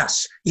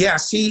 Yes, yeah.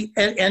 See,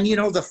 and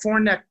the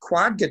 4-neck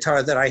quad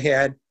guitar that I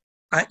had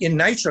in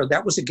Nitro,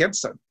 that was a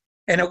Gibson,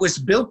 and it was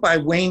built by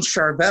Wayne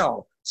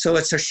Charvel, so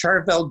it's a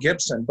Charvel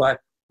Gibson. But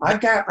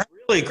I'm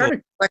really cool.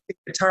 Collecting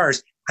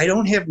guitars. I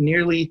don't have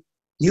nearly.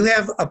 You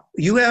have.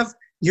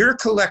 Your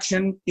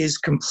collection is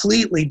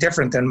completely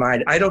different than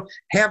mine. I don't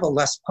have a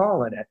Les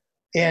Paul in it.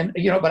 And,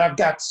 but I've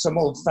got some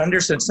old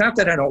Fenders. It's not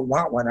that I don't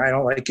want one. I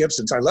don't like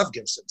Gibsons. I love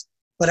Gibsons.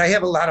 But I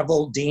have a lot of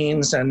old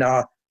Deans and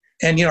I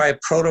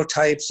have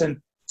prototypes and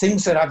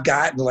things that I've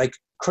gotten, like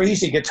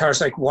crazy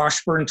guitars, like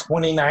Washburn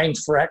 29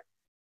 fret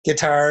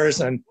guitars.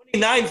 And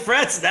 29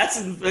 frets,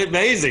 that's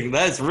amazing.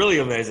 That's really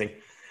amazing.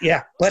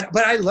 Yeah, but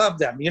I love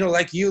them,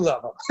 like you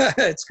love them.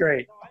 It's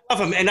great. Of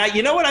them. And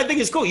you know what I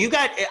think is cool? You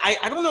got, I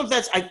don't know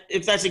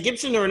if that's a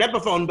Gibson or an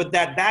Epiphone, but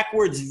that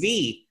backwards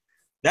V,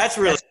 that's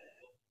really.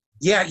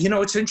 Yeah,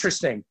 it's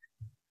interesting.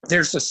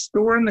 There's a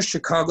store in the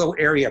Chicago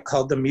area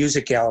called the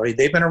Music Gallery.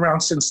 They've been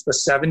around since the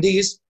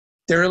 70s.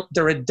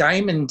 They're a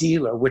diamond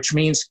dealer, which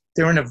means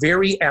they're in a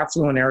very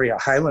affluent area,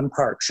 Highland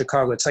Park,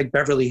 Chicago. It's like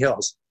Beverly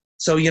Hills.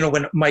 So,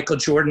 when Michael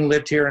Jordan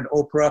lived here and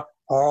Oprah,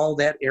 all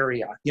that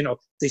area, the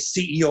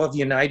CEO of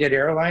United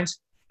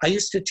Airlines, I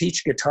used to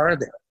teach guitar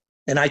there.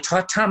 And I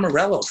taught Tom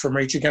Morello from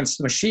Rage Against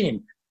the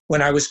Machine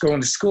when I was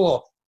going to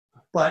school.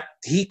 But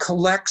he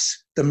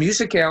collects, the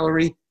Music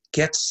Gallery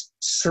gets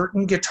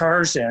certain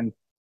guitars in.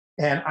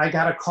 And I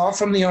got a call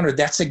from the owner.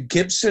 That's a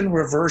Gibson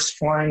Reverse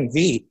Flying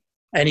V.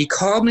 And he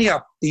called me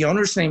up. The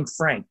owner's named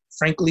Frank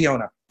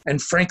Leona.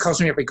 And Frank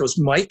calls me up. He goes,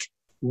 Mike,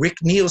 Rick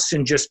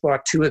Nielsen just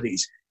bought 2 of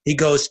these. He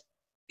goes,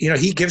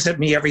 he gives it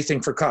me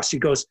everything for cost. He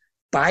goes,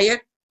 buy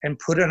it and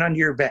put it under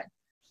your bed.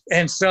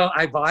 And so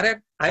I bought it.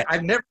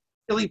 I've never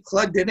really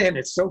plugged it in.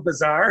 It's so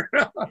bizarre.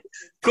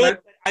 Cool.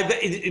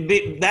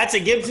 That's a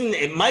Gibson.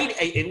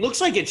 It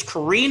looks like it's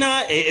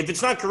Carina. If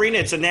it's not Carina,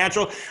 it's a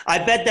natural. I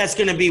bet that's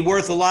going to be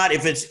worth a lot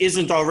if it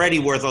isn't already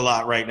worth a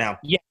lot right now.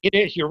 Yeah, it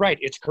is. You're right.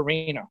 It's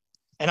Carina.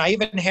 And I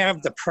even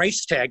have the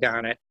price tag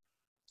on it.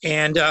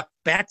 And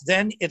back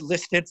then it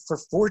listed for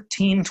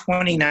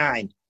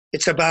 $14.29.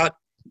 It's about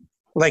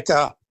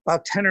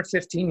 10 or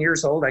 15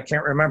 years old. I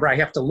can't remember. I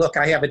have to look.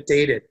 I have it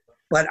dated.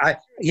 But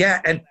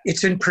and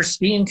it's in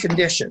pristine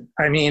condition.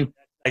 I mean,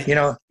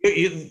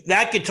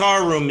 that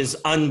guitar room is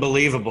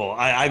unbelievable.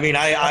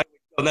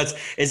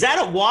 Is that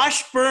a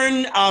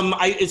Washburn?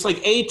 It's like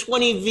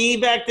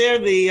A20V back there.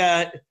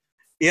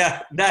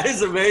 That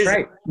is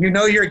amazing.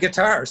 Right, your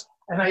guitars,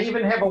 and I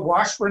even have a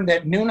Washburn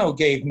that Nuno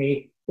gave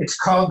me. It's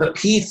called the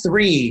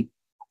P3.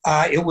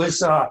 It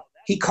was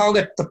he called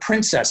it the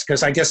Princess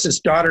because I guess his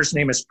daughter's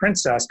name is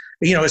Princess.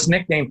 His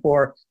nickname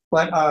for.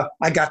 But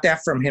I got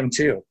that from him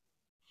too.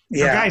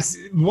 Yeah. Now, guys,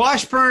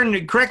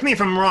 Washburn, correct me if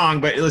I'm wrong,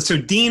 but so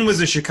Dean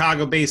was a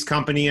Chicago-based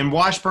company and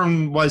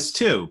Washburn was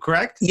too,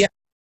 correct? Yeah.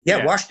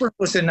 Washburn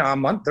was in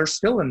they're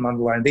still in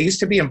Mundelein. They used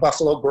to be in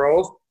Buffalo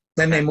Grove,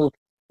 then they moved to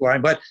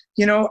Mundelein. But,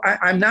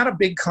 I'm not a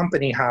big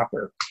company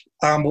hopper.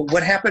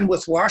 What happened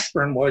with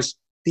Washburn was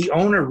the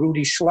owner,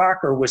 Rudy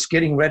Schlacker, was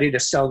getting ready to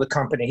sell the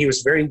company. He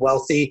was very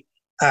wealthy.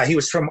 He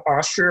was from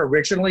Austria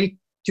originally.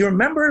 Do you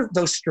remember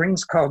those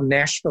strings called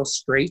Nashville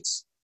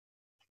Straits?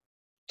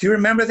 Do you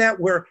remember that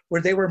where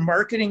they were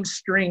marketing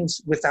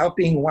strings without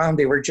being wound?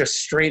 They were just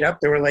straight up.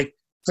 They were like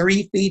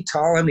 3 feet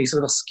tall in these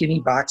little skinny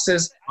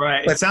boxes.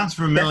 Right. But it sounds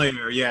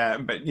familiar.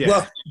 But yeah.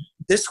 Well,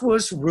 this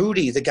was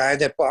Rudy, the guy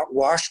that bought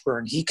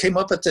Washburn. He came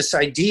up with this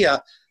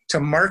idea to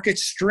market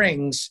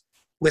strings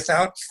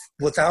without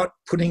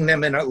putting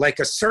them in like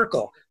a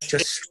circle,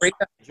 just straight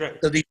up.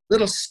 So these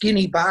little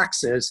skinny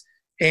boxes.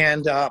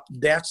 And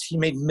he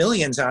made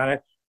millions on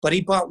it. But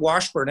he bought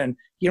Washburn, and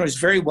he's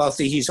very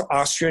wealthy. He's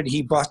Austrian.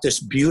 He bought this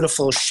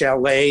beautiful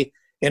chalet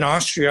in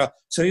Austria.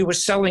 So he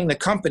was selling the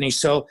company.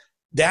 So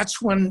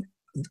that's when,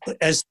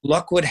 as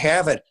luck would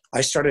have it,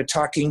 I started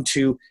talking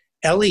to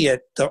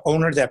Elliot, the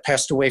owner that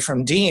passed away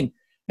from Dean,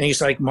 and he's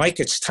like, Mike,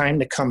 it's time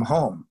to come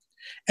home.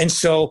 And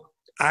so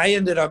I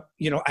ended up,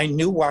 I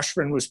knew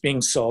Washburn was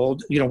being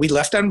sold. We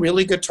left on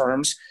really good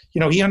terms.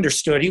 He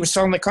understood. He was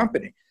selling the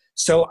company.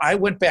 So I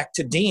went back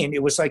to Dean.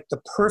 It was like the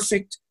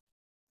perfect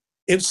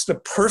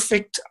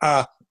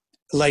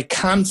like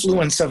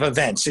confluence of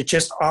events. It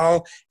just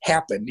all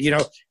happened.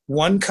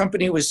 One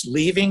company was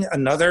leaving,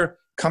 another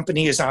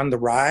company is on the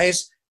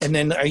rise. And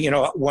then,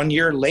 1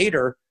 year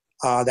later,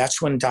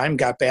 that's when Dime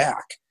got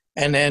back.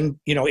 And then,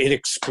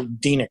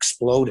 Dean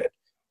exploded,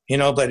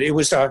 but it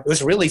was a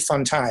really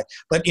fun time.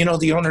 But,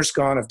 the owner's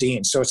gone of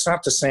Dean. So it's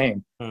not the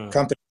same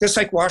company. Just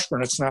like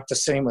Washburn, it's not the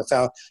same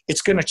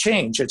it's going to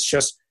change. It's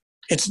just,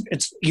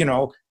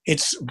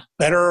 it's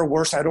better or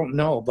worse, I don't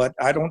know, but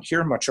I don't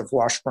hear much of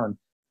Washburn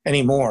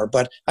anymore,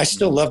 but I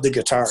still love the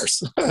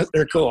guitars.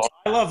 They're cool.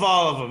 I love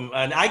all of them.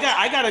 And I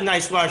got a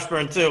nice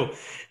Washburn too.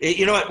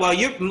 You know what? Well,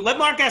 let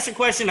Mark ask a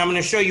question. I'm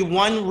going to show you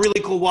one really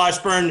cool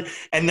Washburn,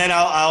 and then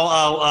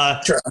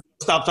I'll sure.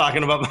 Stop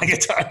talking about my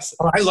guitars.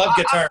 I love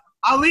guitar.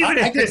 I'll leave it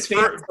at this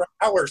for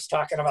hours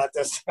talking about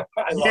this.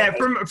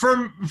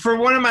 For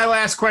one of my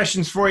last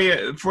questions for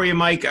you,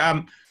 Mike,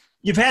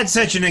 you've had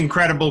such an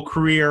incredible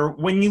career.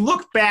 When you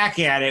look back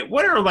at it,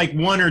 what are like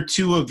one or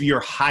two of your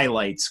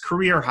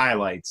career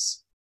highlights?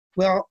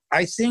 Well,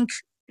 I think,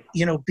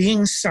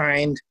 being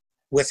signed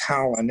with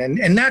Holland,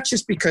 and not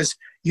just because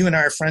you and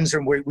I are friends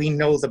and we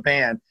know the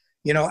band,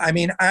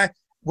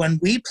 when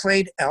we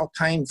played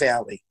Alpine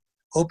Valley,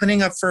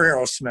 opening up for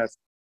Aerosmith,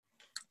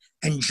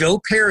 and Joe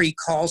Perry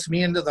calls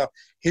me into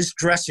his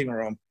dressing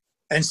room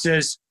and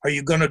says, "Are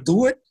you going to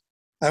do it?"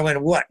 I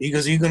went, "What?" He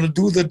goes, "Are you going to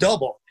do the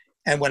double?"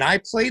 And when I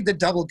played the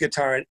double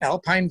guitar at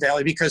Alpine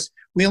Valley, because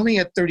we only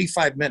had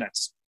 35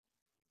 minutes,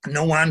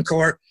 no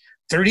encore,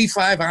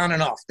 35 on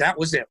and off. That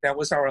was it. That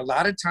was our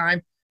allotted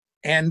time.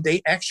 And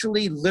they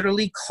actually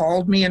literally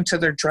called me into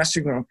their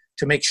dressing room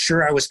to make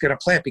sure I was going to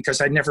play it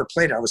because I never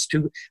played it. I was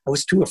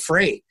too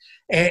afraid.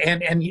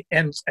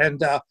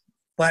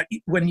 But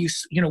when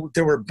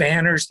there were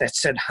banners that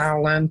said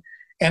Holland,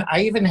 and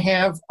I even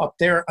have up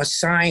there a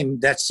sign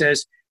that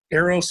says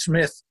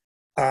Aerosmith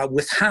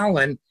with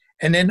Holland.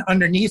 And then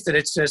underneath it,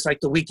 it says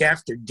like the week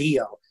after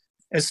Dio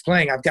is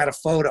playing. I've got a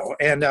photo.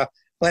 And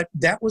but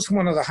that was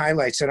one of the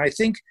highlights. And I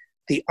think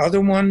the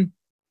other one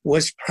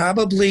was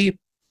probably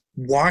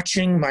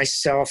watching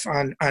myself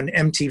on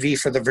MTV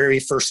for the very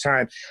first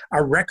time.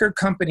 Our record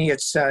company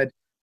had said,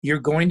 "You're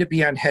going to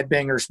be on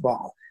Headbangers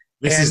Ball."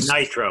 This is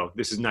Nitro.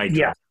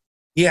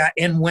 Yeah.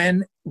 And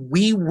when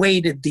we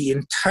waited the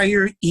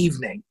entire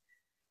evening,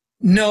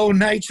 no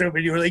Nitro,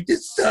 but you were like,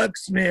 "This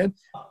sucks, man."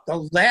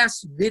 The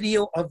last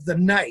video of the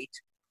night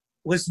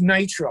was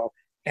Nitro.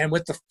 And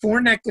with the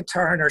 4-neck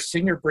guitar and our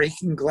singer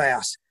breaking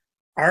glass,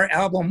 our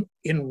album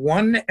in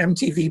one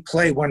MTV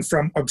play went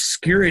from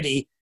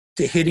obscurity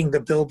to hitting the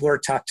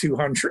Billboard Top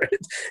 200.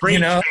 Freight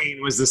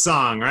Train was the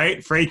song,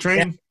 right? Freight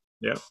Train?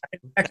 Yeah.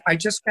 I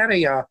just got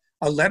a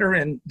letter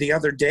in the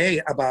other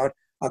day about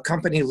a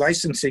company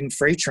licensing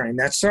Freight Train.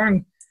 That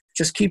song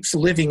just keeps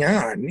living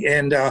on.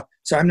 And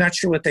so I'm not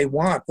sure what they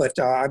want, but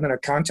I'm going to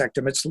contact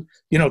them. It's,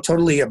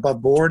 totally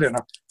above board and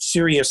a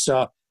serious,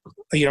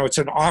 it's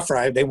an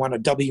offer. They want a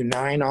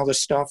W-9, all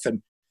this stuff.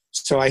 And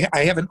so I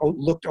haven't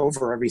looked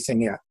over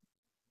everything yet.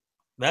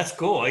 That's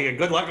cool.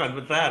 Good luck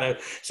with that.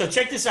 So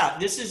check this out.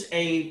 This is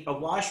a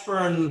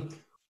Washburn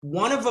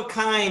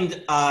one-of-a-kind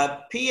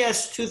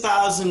PS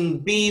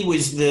 2000B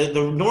was the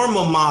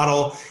normal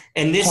model.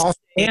 And this Paul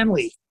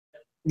Stanley.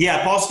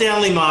 Yeah, Paul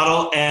Stanley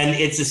model. And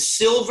it's a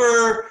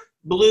silver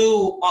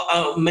blue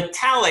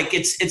metallic.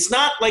 It's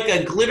not like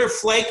a glitter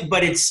flake,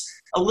 but it's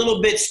a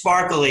little bit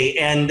sparkly.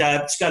 And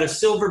it's got a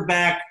silver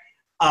back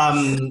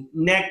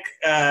neck.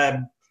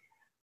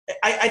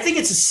 I think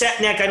it's a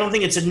set neck. I don't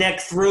think it's a neck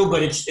through,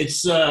 but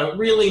it's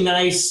really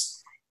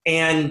nice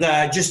and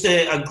just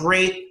a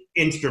great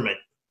instrument.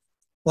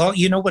 Well,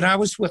 when I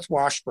was with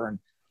Washburn,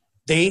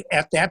 They,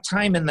 at that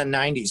time in the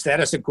 90s, that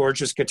is a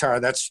gorgeous guitar.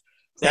 That's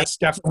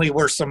definitely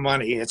worth some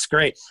money. It's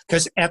great.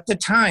 Because at the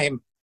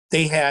time,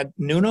 they had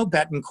Nuno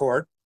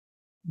Bettencourt,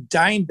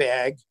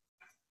 Dimebag,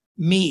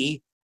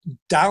 me,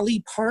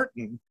 Dolly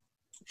Parton,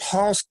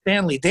 Paul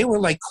Stanley. They were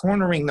like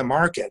cornering the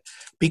market.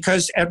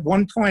 Because at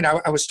one point,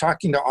 I was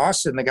talking to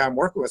Austin, the guy I'm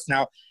working with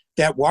now,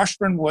 that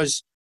Washburn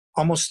was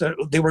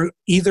they were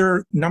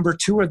either number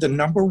 2 or the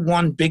number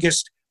 1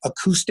 biggest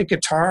acoustic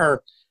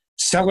guitar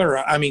seller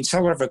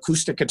of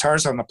acoustic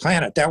guitars on the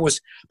planet.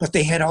 But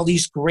they had all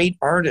these great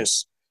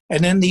artists.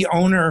 And then the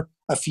owner,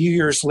 a few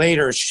years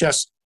later,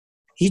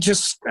 he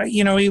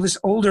was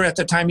older at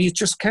the time. He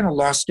just kind of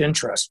lost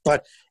interest.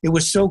 But it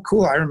was so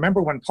cool. I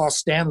remember when Paul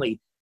Stanley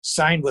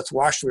signed with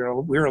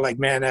Washburn, we were like,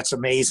 man, that's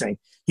amazing.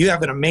 You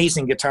have an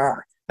amazing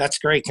guitar. That's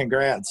great.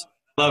 Congrats.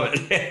 Love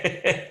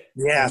it.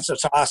 Yeah, it's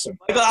awesome.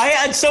 Michael, I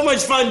had so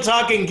much fun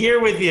talking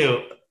gear with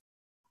you.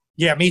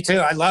 Yeah, me too.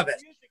 I love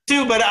it.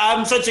 Too, but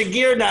I'm such a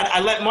gear nut. I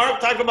let Mark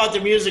talk about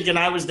the music, and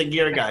I was the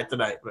gear guy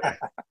tonight.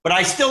 But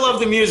I still love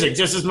the music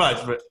just as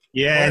much. But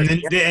yeah,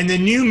 and the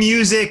new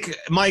music,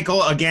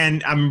 Michael,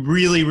 again, I'm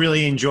really,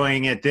 really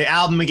enjoying it. The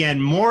album, again,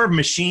 More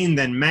Machine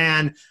Than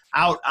Man,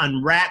 out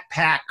on Rat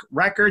Pack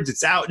Records.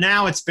 It's out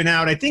now. It's been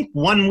out, I think,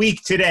 1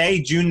 week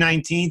today, June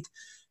 19th.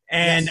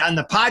 And on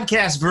the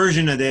podcast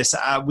version of this,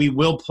 we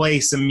will play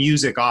some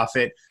music off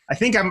it. I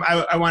think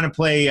I want to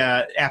play,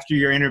 after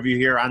your interview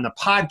here on the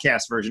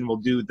podcast version, we'll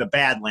do the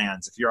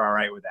Badlands, if you're all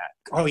right with that.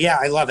 Oh, yeah,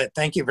 I love it.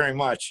 Thank you very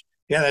much.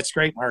 Yeah, that's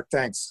great, Mark.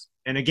 Thanks.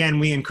 And again,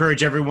 we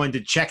encourage everyone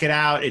to check it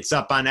out. It's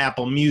up on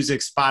Apple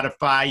Music,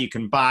 Spotify. You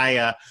can buy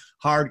a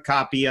hard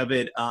copy of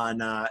it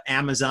on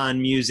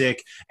Amazon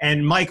Music.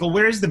 And Michael,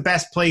 where's the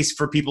best place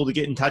for people to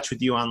get in touch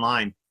with you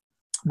online?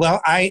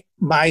 Well,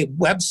 my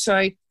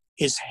website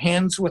is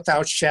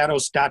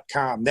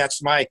handswithoutshadows.com.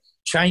 That's my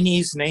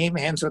Chinese name,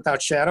 Hands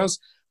Without Shadows.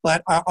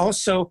 But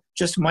also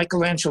just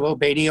Angelo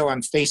Batio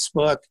on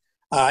Facebook,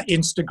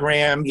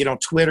 Instagram,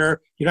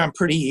 Twitter. I'm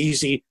pretty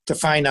easy to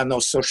find on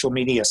those social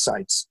media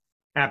sites.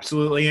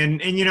 Absolutely.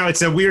 And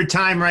it's a weird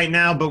time right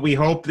now, but we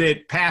hope that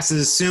it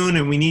passes soon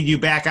and we need you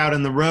back out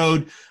on the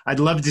road. I'd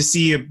love to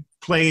see you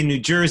play in New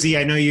Jersey.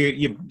 I know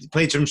you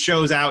played some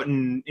shows out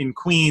in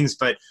Queens,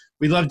 but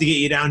we'd love to get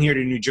you down here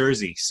to New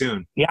Jersey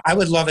soon. Yeah, I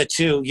would love it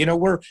too.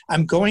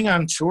 I'm going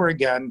on tour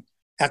again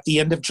at the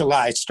end of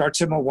July. It starts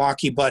in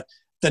Milwaukee, but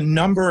the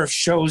number of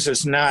shows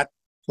is not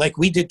like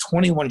we did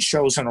 21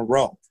 shows in a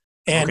row.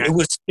 And okay.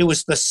 It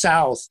was the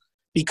South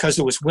because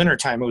it was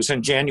wintertime. It was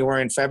in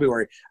January and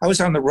February. I was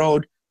on the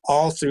road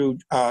all through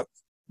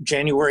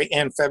January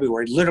and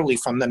February, literally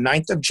from the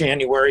 9th of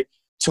January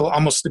till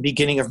almost the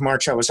beginning of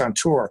March. I was on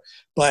tour.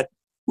 But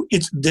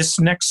it's this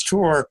next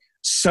tour,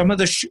 some of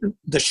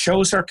the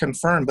shows are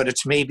confirmed, but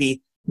it's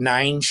maybe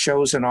 9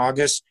 shows in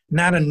August,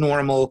 not a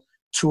normal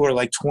tour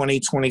like 20,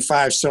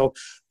 25. So,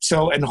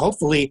 and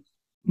hopefully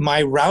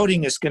my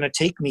routing is going to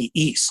take me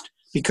east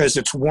because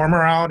it's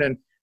warmer out.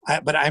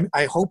 But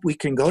I hope we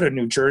can go to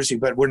New Jersey,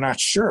 but we're not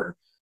sure.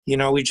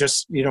 We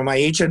just, my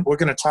agent, we're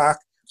going to talk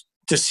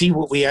to see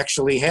what we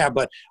actually have.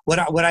 But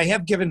what I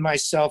have given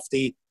myself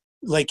the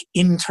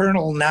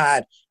internal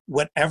nod,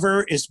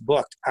 whatever is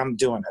booked, I'm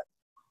doing it.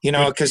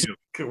 Because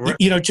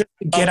just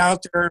get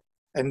out there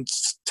and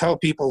tell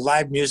people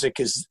live music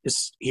is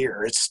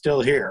here. It's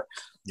still here.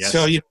 Yes.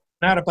 So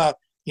not about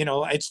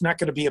it's not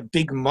going to be a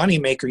big money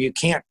maker. You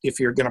can't if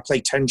you're going to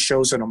play 10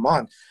 shows in a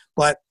month.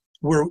 But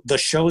the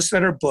shows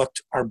that are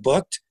booked.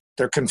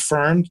 They're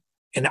confirmed,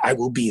 and I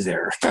will be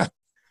there.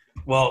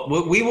 Well,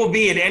 we will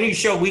be at any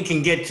show we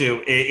can get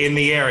to in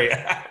the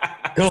area.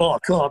 Cool.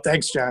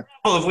 Thanks, John.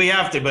 Well, if we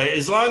have to, but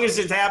as long as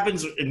it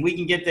happens and we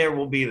can get there,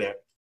 we'll be there.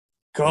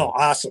 Cool.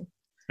 Awesome.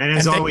 And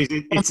as always,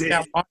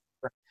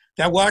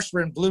 that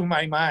Washburn blew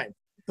my mind.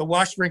 The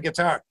Washburn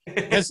guitar.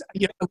 Because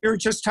we were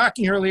just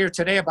talking earlier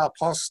today about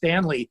Paul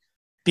Stanley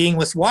being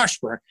with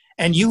Washburn,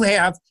 and you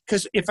have,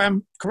 because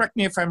correct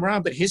me if I'm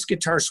wrong, but his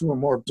guitars were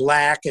more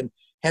black and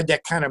had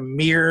that kind of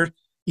mirrored.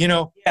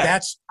 Yeah.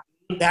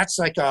 That's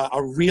like a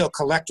real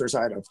collector's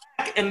item.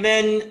 And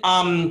then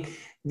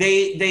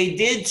they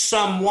did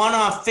some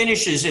one-off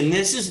finishes, and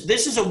this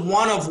is a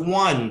one of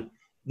one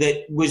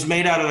that was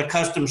made out of the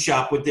custom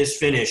shop with this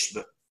finish.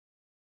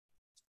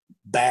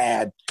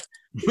 Bad.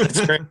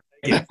 That's great.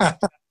 Yeah.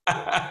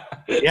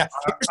 Here's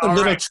a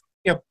little. Right.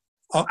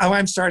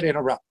 I'm sorry to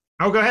interrupt.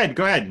 Oh, go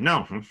ahead.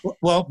 No.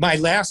 Well, my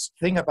last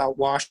thing about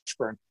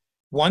Washburn.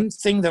 One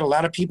thing that a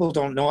lot of people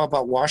don't know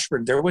about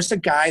Washburn, there was a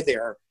guy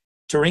there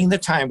during the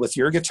time with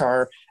your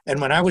guitar,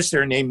 and when I was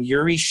there, named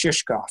Yuri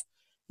Shishkov.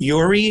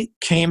 Yuri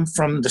came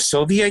from the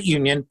Soviet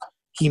Union.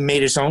 He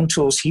made his own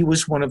tools. He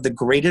was one of the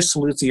greatest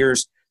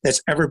luthiers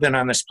that's ever been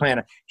on this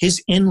planet.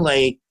 His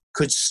inlay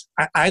could.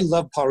 I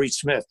love Paul Reed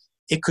Smith.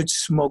 It could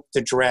smoke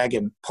the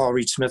Dragon Paul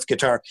Reed Smith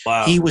guitar.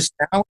 Wow. He was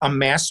now a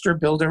master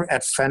builder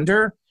at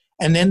Fender.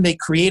 And then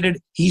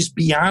he's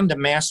beyond a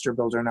master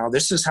builder now.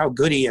 This is how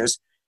good he is.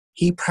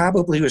 He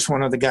probably was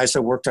one of the guys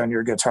that worked on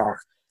your guitar.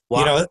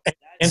 Wow.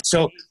 And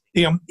so,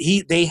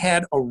 they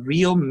had a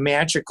real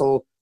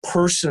magical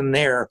person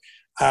there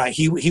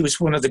He was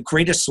one of the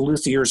greatest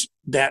luthiers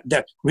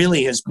that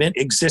really has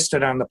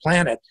existed on the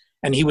planet,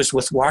 and he was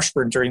with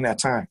Washburn during that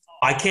time.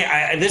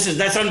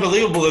 That's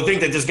unbelievable to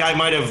think that this guy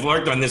might have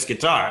worked on this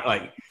guitar.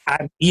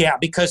 Yeah,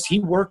 because he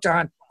worked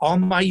on all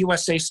my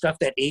USA stuff.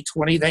 That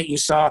 820 that you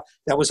saw,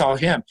 that was all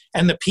him.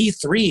 And the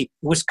P3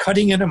 was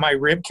cutting into my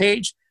rib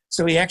cage,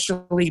 so he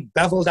actually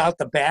beveled out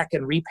the back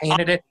and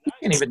repainted it. You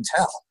can't even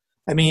tell.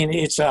 I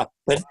mean,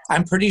 but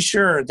I'm pretty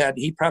sure that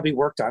he probably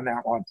worked on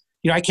that one.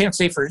 I can't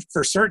say for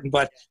certain,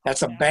 but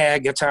that's a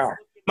bad guitar.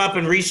 Come up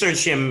and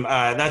research him.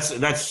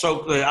 That's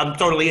so. I'm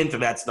totally into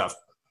that stuff.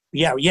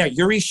 Yeah,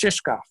 Yuri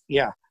Shishkov.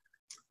 Yeah,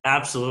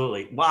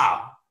 absolutely.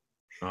 Wow.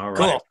 All right.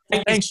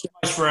 Cool. Thanks so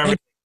much for everything.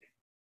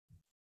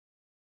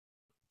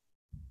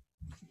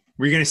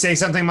 Were you going to say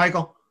something,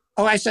 Michael?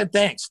 Oh, I said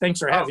thanks. Thanks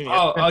for having me.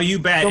 Oh, you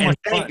bet. So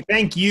and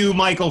thank you,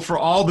 Michael, for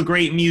all the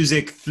great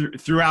music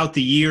throughout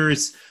the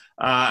years.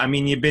 I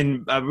mean, you've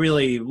been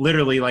really,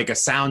 literally like a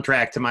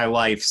soundtrack to my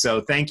life.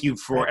 So thank you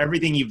for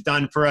everything you've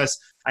done for us.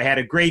 I had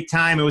a great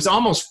time. It was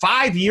almost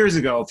 5 years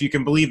ago, if you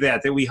can believe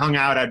that we hung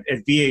out at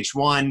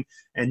VH1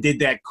 and did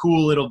that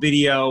cool little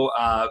video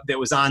that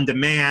was on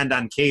demand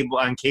on cable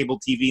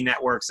TV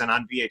networks and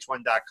on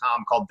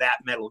VH1.com called That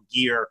Metal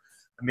Gear.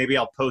 Maybe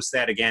I'll post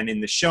that again in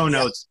the show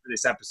notes for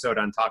this episode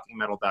on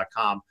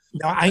talkingmetal.com.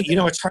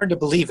 No, it's hard to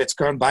believe it's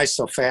gone by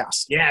so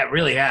fast. Yeah, it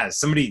really has.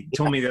 Somebody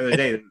told me the other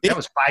day that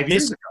was 5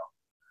 years ago.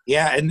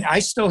 Yeah, and I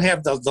still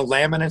have the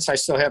laminates. I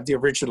still have the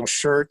original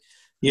shirt.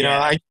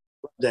 It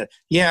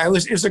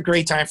was a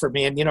great time for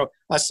me. And,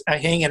 us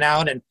hanging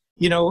out and,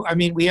 I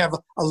mean, we have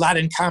a lot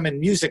in common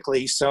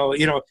musically. So,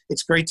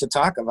 it's great to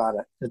talk about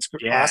it. It's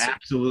awesome.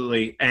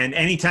 Absolutely. And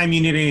anytime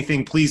you need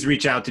anything, please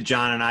reach out to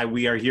John and I.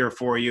 We are here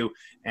for you.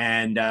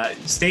 And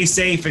stay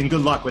safe and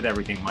good luck with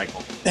everything,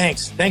 Michael.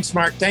 Thanks,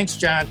 Mark. Thanks,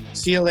 John.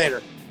 See you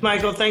later.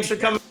 Michael, thanks for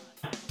coming.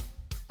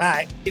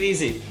 Bye. Take it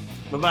easy.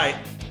 Bye-bye.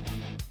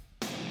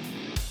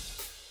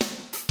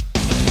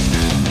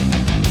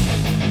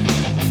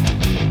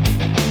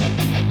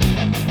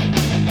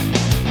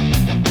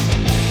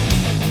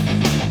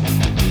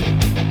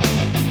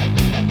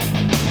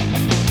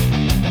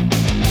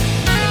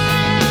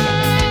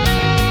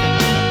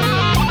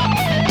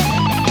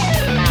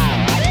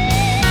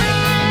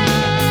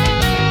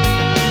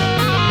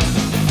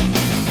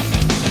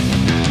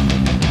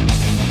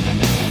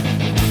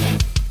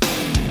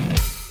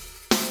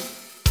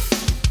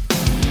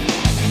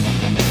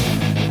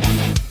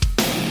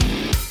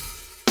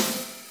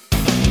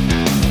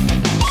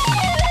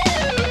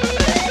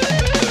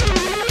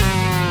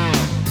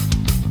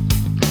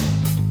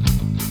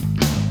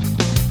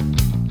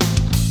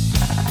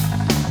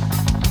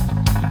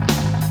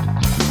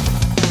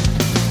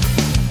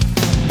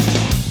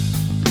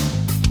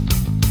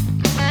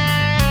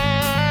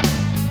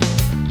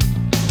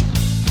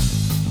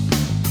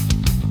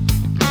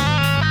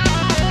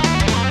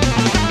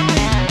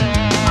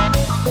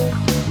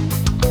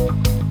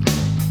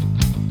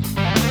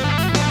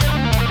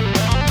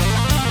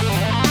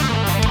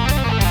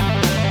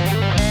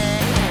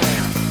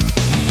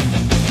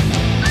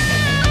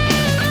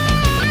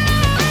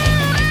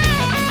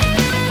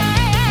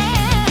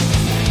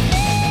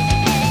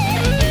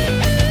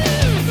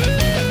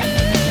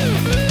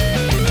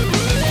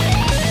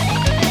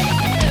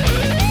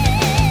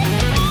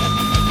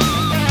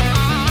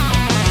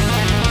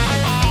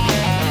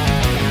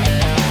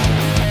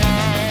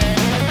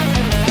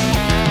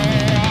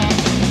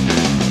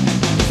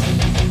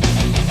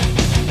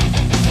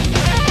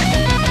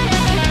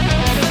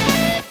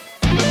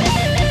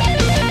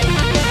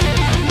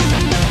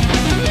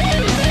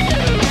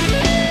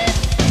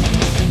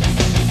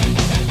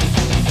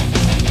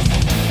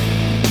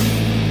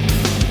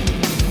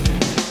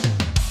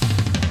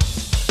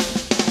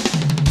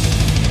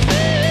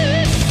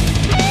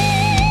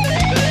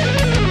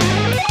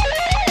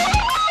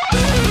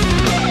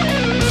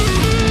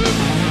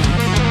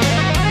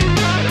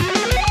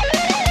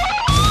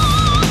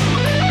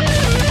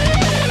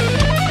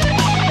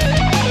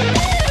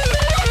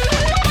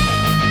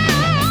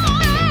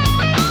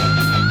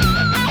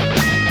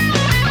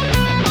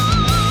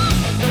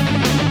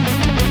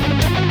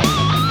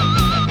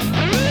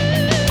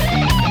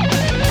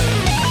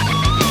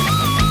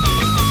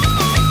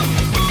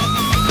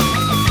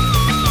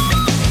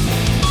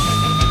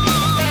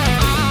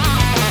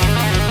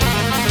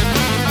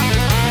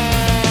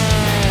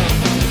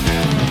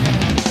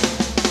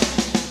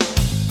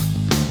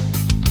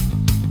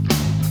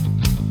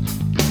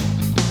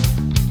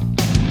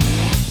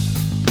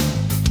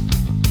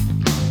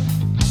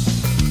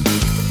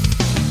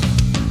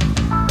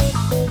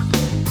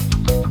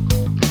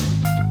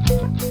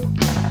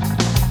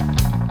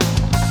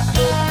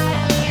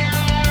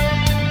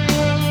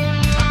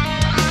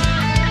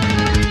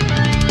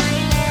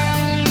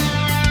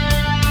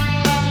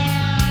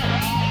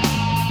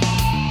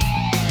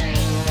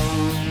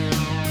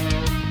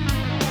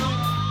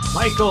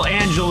 Michael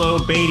Angelo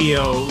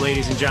Batio,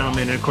 ladies and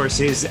gentlemen. And of course,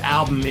 his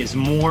album is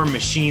More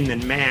Machine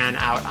Than Man,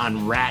 out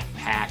on Rat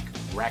Pack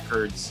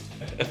Records.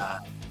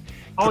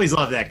 Always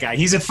love that guy.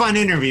 He's a fun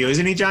interview,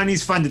 isn't he, John?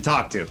 He's fun to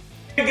talk to.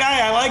 Good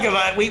guy, I like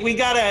him. We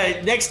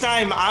gotta, next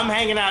time I'm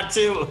hanging out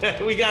too.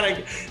 we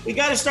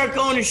gotta start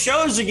going to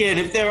shows again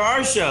if there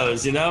are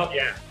shows, you know?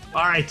 Yeah.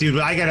 All right, dude.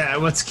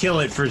 Let's kill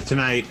it for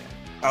tonight.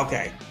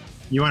 Okay.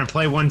 You want to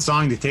play one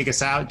song to take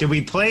us out? Did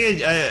we play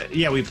it?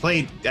 Yeah, we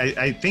played.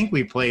 I think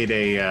we played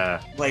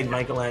played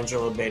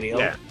Michelangelo Batio.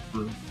 Yeah.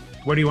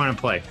 What do you want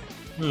to play?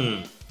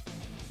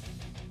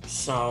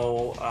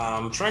 So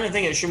I'm trying to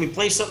think. Should we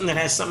play something that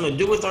has something to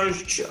do with our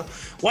show?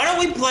 Why don't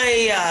we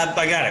play? I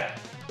got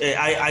it.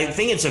 I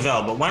think it's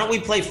available. Why don't we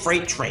play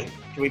Freight Train?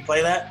 Can we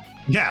play that?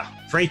 Yeah,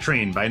 Freight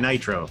Train by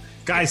Nitro.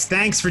 Guys,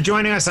 thanks for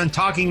joining us on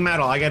Talking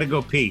Metal. I got to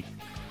go pee.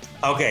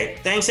 Okay.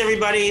 Thanks,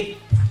 everybody.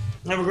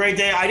 Have a great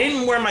day. I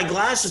didn't wear my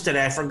glasses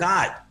today. I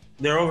forgot.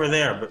 They're over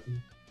there. But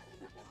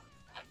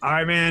all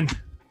right, man. This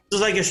is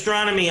like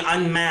astronomy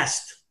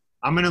unmasked.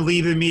 I'm going to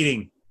leave the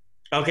meeting.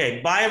 Okay.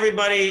 Bye,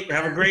 everybody.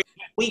 Have a great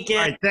weekend.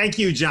 All right. Thank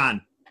you,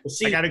 John. We'll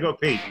see. I got to go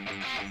pee.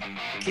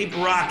 Keep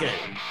rocking.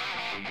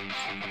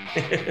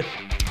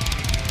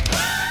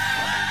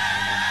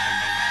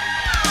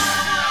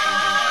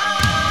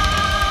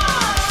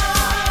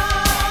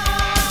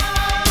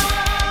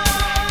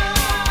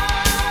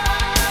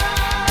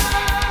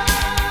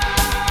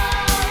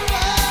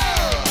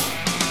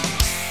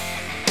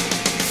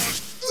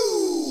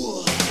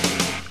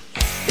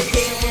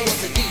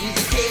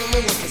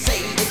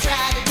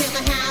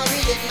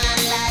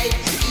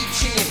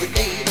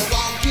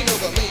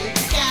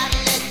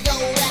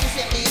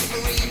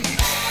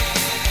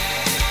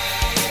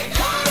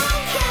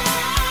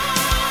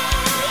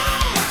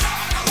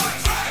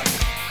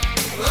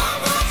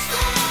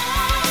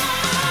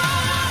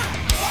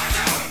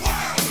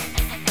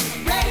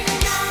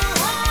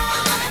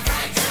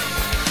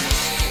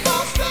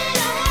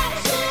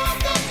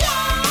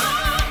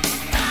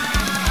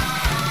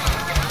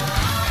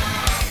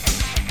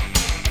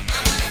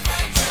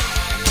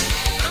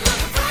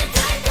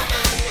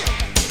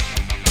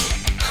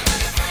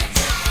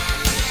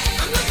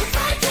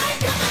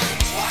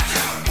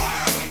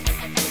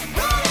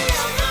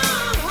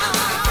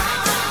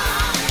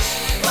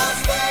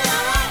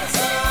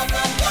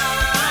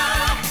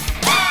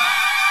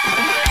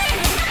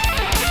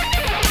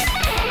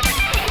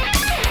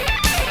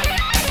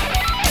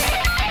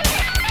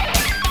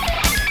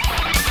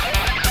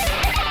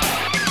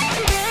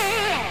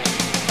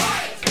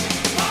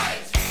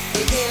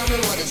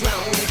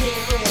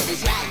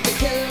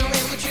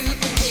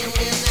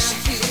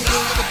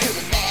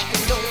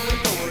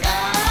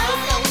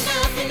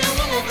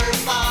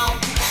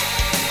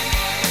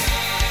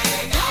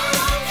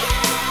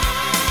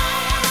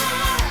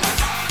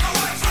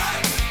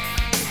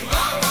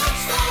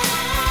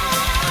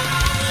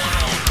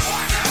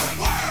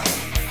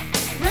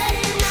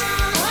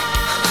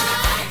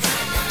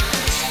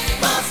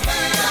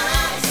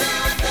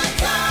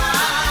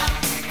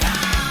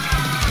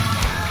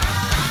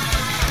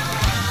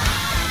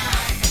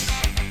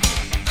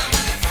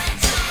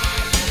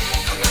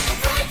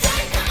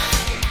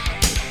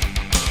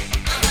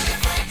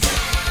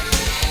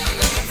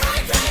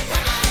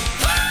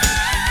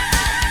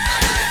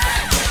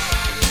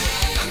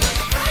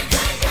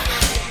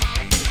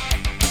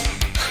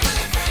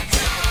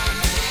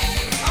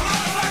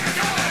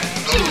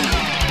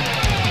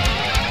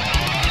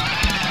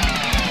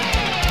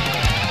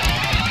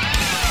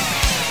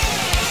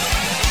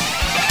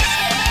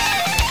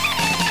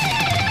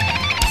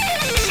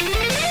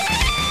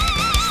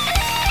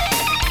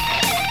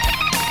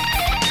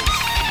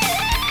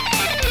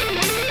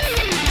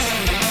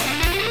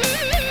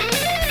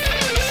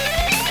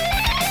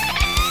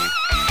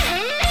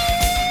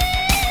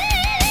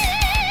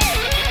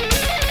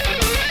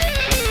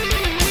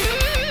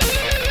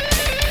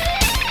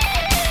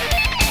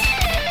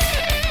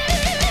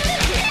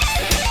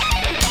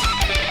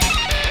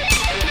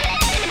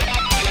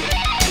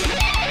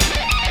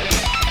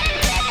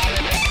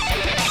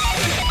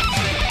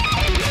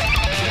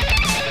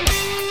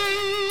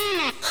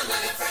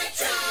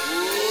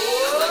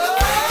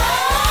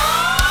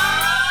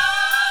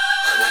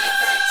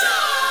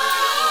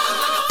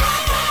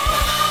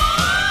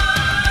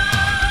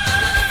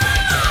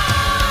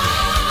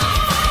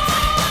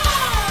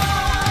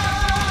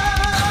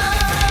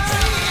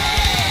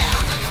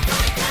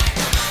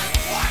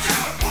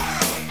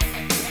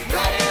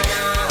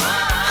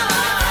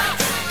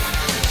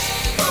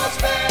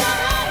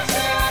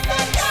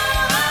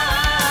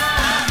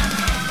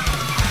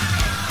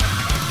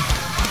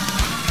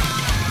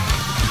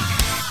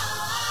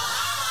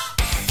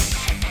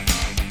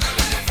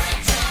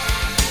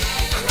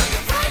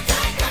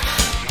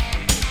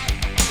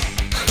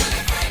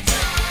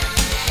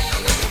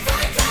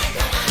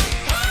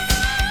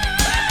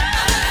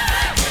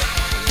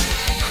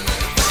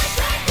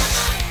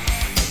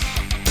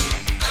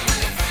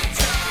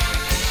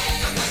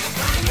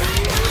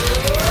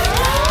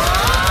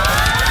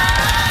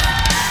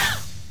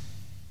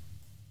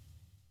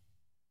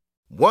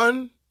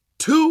 One,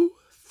 two,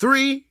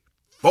 three,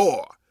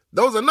 four.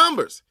 Those are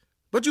numbers,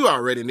 but you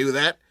already knew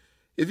that.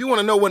 If you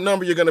want to know what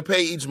number you're going to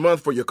pay each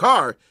month for your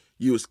car,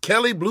 use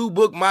Kelley Blue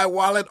Book My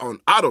Wallet on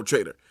Auto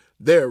Trader.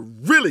 They're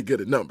really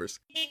good at numbers.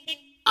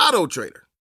 Auto Trader.